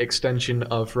the extension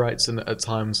of rights, and at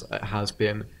times it has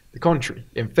been the contrary,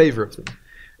 in favour of them.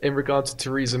 In regard to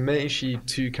Theresa May, she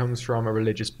too comes from a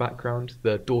religious background,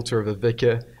 the daughter of a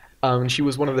vicar. She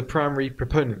was one of the primary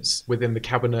proponents within the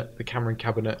Cameron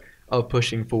cabinet, of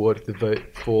pushing forward the vote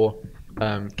for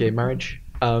gay marriage.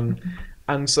 And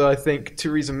so I think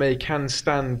Theresa May can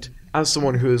stand as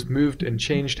someone who has moved and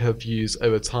changed her views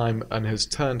over time and has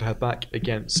turned her back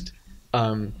against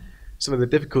some of the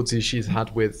difficulties she's had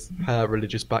with her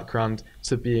religious background,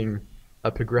 to being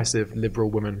a progressive liberal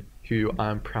woman who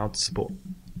I am proud to support.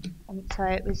 And so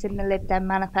it was in the Lib Dem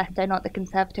manifesto, not the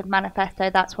Conservative manifesto.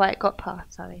 That's why it got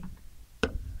passed. Sorry.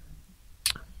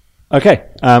 Okay.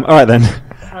 All right then.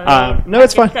 No,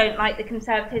 it's fine. I don't like the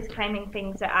Conservatives claiming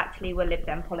things that actually were Lib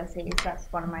Dem policies.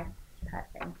 That's one of my pet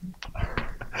things.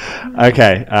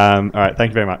 Okay. All right. Thank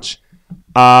you very much.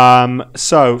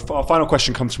 So our final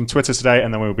question comes from Twitter today,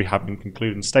 and then we'll be having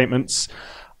concluding statements.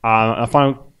 Our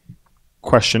final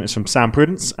question is from Sam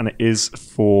Prudence, and it is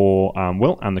for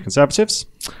Will and the Conservatives.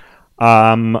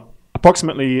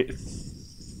 Approximately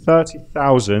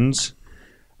 30,000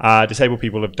 disabled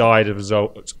people have died as a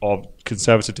result of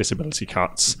Conservative disability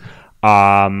cuts.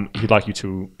 He'd like you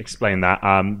to explain that.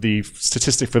 The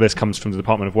statistic for this comes from the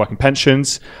Department of Work and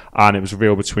Pensions, and it was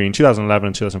revealed between 2011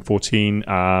 and 2014.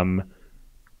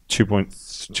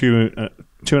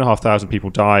 2,500 people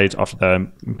died after their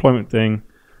employment thing,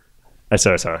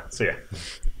 etc. So yeah.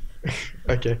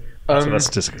 Okay. That's where that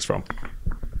statistic is from.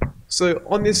 So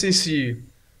on this issue,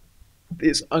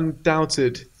 it's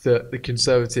undoubted that the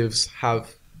Conservatives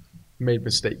have made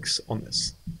mistakes on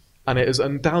this, and it is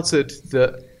undoubted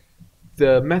that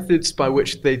the methods by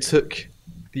which they took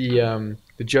the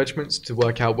judgments to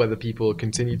work out whether people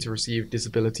continue to receive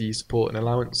disability support and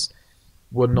allowance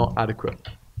were not adequate.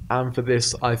 And for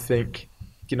this, I think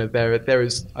there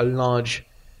is a large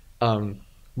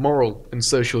moral and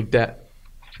social debt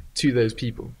to those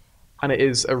people, and it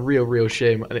is a real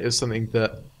shame, and it is something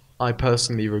that I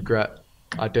personally regret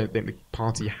I don't think the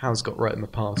party has got right in the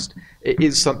past. It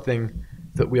is something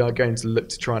that we are going to look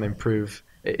to try and improve.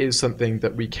 It is something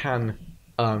that we can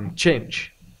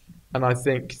change. And I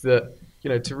think that,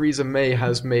 Theresa May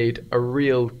has made a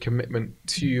real commitment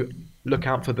to look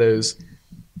out for those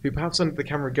who perhaps under the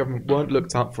Cameron government weren't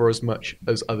looked out for as much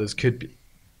as others could be.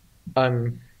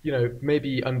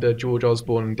 Maybe under George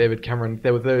Osborne and David Cameron,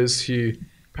 there were those who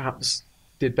perhaps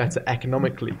did better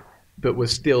economically, but were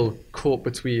still caught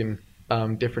between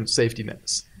different safety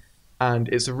nets. And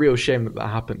it's a real shame that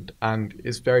happened, and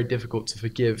it's very difficult to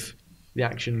forgive the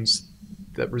actions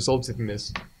that resulted in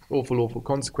this awful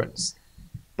consequence.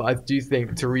 But I do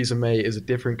think Theresa May is a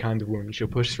different kind of woman. She'll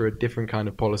push through a different kind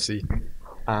of policy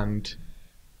and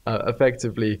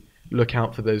effectively look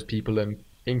out for those people and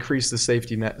increase the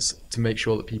safety nets to make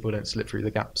sure that people don't slip through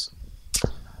the gaps.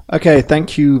 Okay,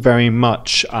 thank you very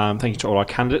much. Thank you to all our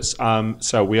candidates.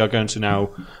 So we are going to now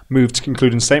move to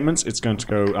concluding statements. It's going to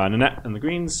go Nanette and the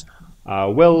Greens,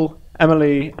 Will,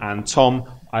 Emily, and Tom.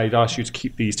 I'd ask you to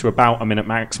keep these to about a minute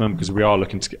maximum because we are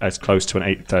looking to get as close to an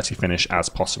 8:30 finish as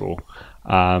possible.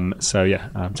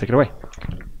 Take it away.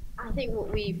 I think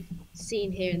what we've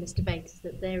seen here in this debate is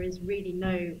that there is really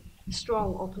no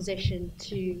strong opposition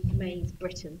to May's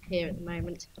Britain here at the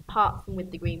moment, apart from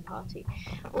with the Green Party.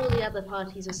 All the other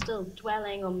parties are still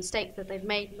dwelling on mistakes that they've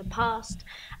made in the past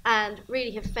and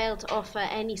really have failed to offer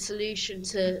any solution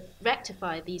to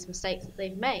rectify these mistakes that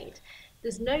they've made.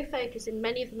 There's no focus in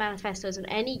many of the manifestos on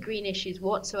any green issues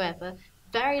whatsoever,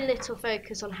 very little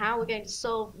focus on how we're going to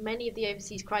solve many of the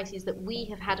overseas crises that we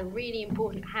have had a really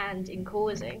important hand in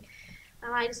causing.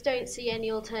 And I just don't see any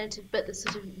alternative but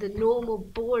the normal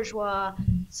bourgeois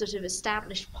sort of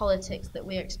established politics that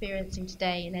we're experiencing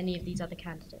today in any of these other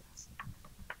candidates.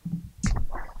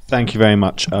 Thank you very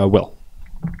much. Will.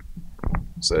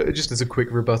 So just as a quick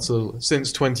rebuttal,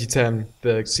 since 2010,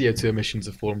 the CO2 emissions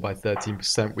have fallen by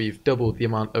 13%. We've doubled the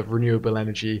amount of renewable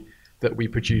energy that we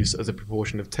produce as a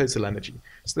proportion of total energy.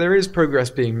 So there is progress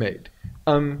being made.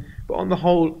 But on the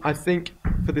whole, I think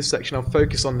for this section, I'll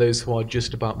focus on those who are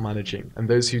just about managing and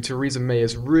those who Theresa May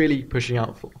is really pushing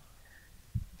out for.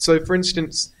 So for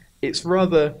instance, it's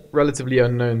relatively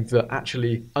unknown that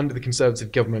actually under the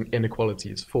Conservative government, inequality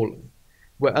has fallen.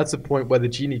 We're at a point where the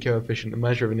Gini coefficient, the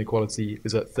measure of inequality,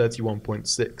 is at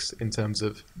 31.6 in terms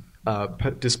of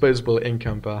disposable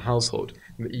income per household,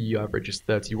 and the EU average is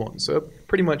 31, so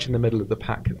pretty much in the middle of the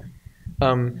pack there.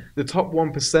 The top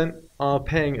 1% are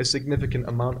paying a significant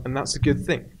amount, and that's a good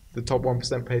thing. The top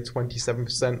 1% pay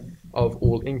 27% of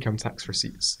all income tax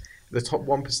receipts. The top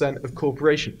 1% of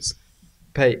corporations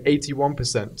pay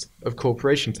 81% of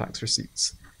corporation tax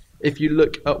receipts. If you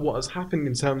look at what has happened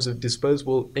in terms of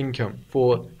disposable income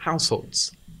for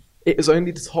households, it is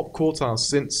only the top quartile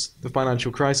since the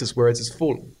financial crisis where it has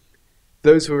fallen.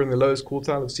 Those who are in the lowest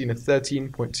quartile have seen a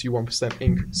 13.21%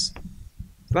 increase.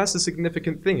 That's a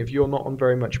significant thing if you're not on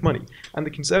very much money, and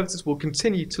the Conservatives will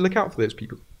continue to look out for those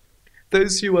people.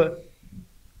 Those who are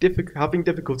having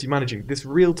difficulty managing, this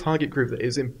real target group that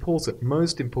is important,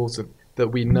 most important, that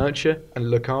we nurture and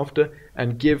look after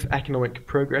and give economic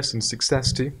progress and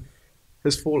success to,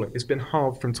 has fallen. It's been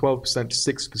halved from 12%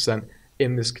 to 6%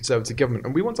 in this Conservative government,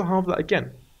 and we want to halve that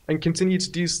again and continue to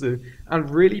do so and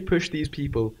really push these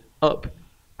people up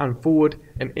and forward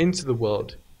and into the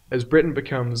world as Britain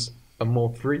becomes a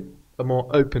more free, a more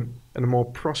open and a more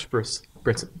prosperous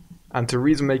Britain. And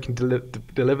Theresa May can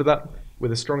deliver that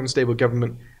with a strong and stable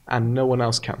government, and no one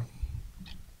else can.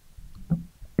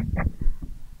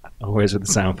 Always with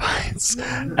the sound bites.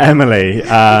 Emily,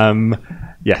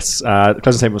 yes, the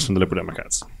closing statement was from the Liberal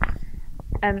Democrats.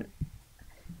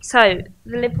 So,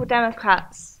 the Liberal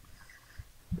Democrats,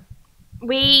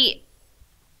 we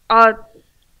are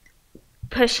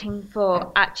pushing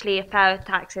for actually a fairer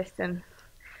tax system.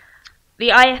 The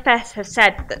IFS have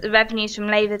said that the revenues from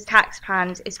Labour's tax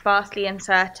plans is vastly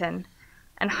uncertain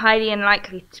and highly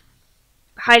likely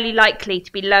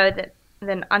to be lower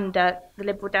than under the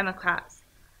Liberal Democrats.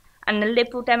 And the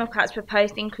Liberal Democrats'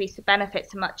 proposed increase of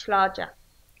benefits are much larger.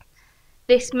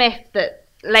 This myth that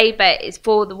Labour is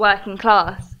for the working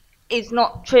class is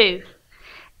not true.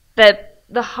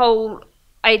 The whole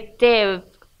idea of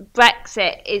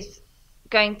Brexit is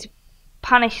going to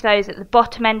punish those at the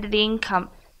bottom end of the income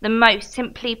the most,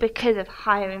 simply because of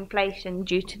higher inflation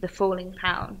due to the falling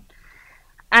pound.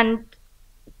 And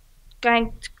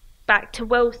going back to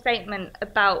Will's statement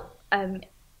about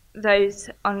those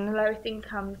on the lowest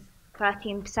incomes,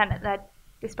 13% of their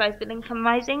disposable income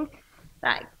rising,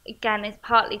 that again is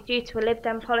partly due to a Lib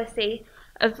Dem policy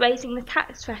of raising the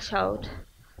tax threshold.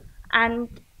 And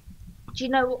do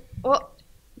you know what?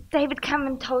 David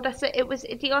Cameron told us that it was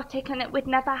idiotic and it would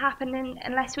never happen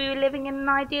unless we were living in an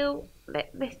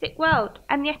idealistic world,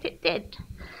 and yet it did.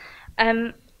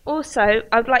 Also,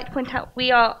 I would like to point out we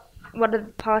are one of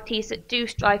the parties that do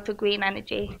strive for green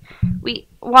energy.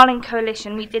 While in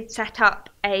coalition, we did set up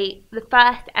the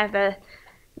first ever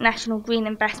National Green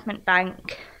Investment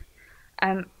Bank,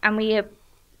 and we are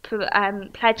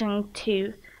pledging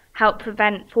to help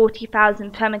prevent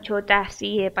 40,000 premature deaths a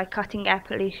year by cutting air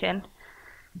pollution.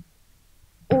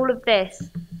 All of this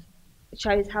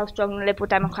shows how strong the Liberal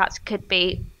Democrats could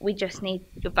be. We just need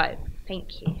your vote.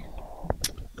 Thank you.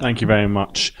 Thank you very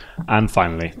much. And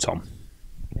finally, Tom.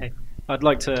 Okay. I'd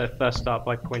like to first start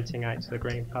by pointing out to the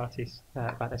Green Party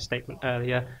about their statement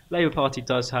earlier. Labour Party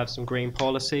does have some green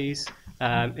policies.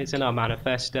 It's in our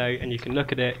manifesto, and you can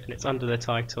look at it, and it's under the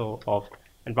title of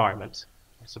Environment.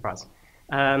 Surprise.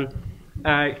 What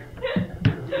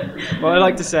I'd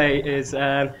like to say is,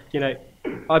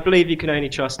 I believe you can only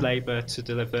trust Labour to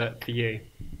deliver for you.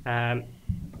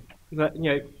 But,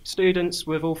 students,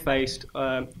 we've all faced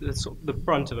the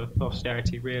brunt of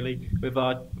austerity, really, with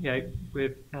our,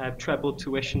 trebled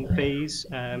tuition fees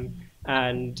and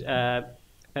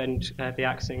the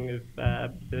axing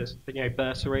of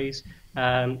bursaries.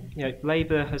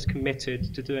 Labour has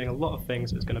committed to doing a lot of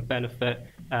things that's going to benefit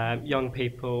young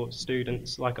people,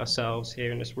 students like ourselves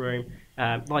here in this room,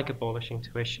 like abolishing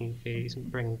tuition fees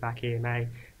and bringing back EMA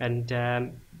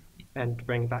and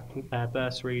bringing back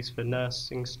bursaries for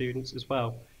nursing students as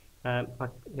well. I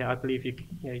believe you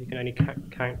can only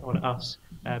count on us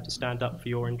to stand up for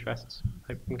your interests.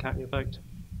 Hope you can count your vote.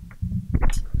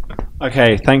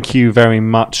 Okay, thank you very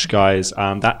much, guys.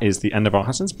 That is the end of our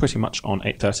Hustings, pretty much on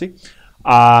 8:30.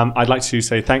 I'd like to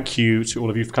say thank you to all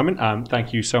of you for coming.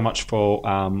 Thank you so much for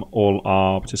all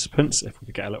our participants. If we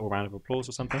could get a little round of applause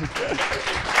or something.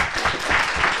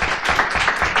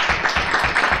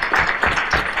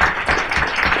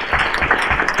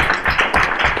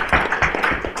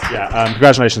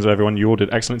 Congratulations to everyone. You all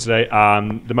did excellent today.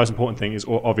 The most important thing is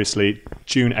obviously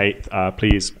June 8th.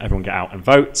 Please, everyone get out and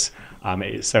vote.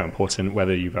 It is so important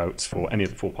whether you vote for any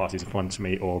of the four parties in front of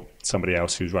me or somebody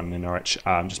else who's running in Norwich.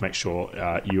 Just make sure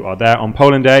you are there on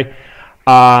polling day.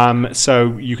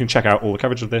 So you can check out all the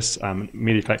coverage of this.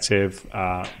 Media Collective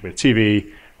with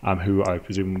TV, who I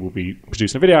presume will be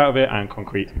producing a video out of it, and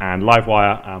Concrete and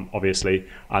Livewire, obviously.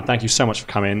 Thank you so much for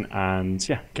coming, and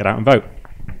get out and vote.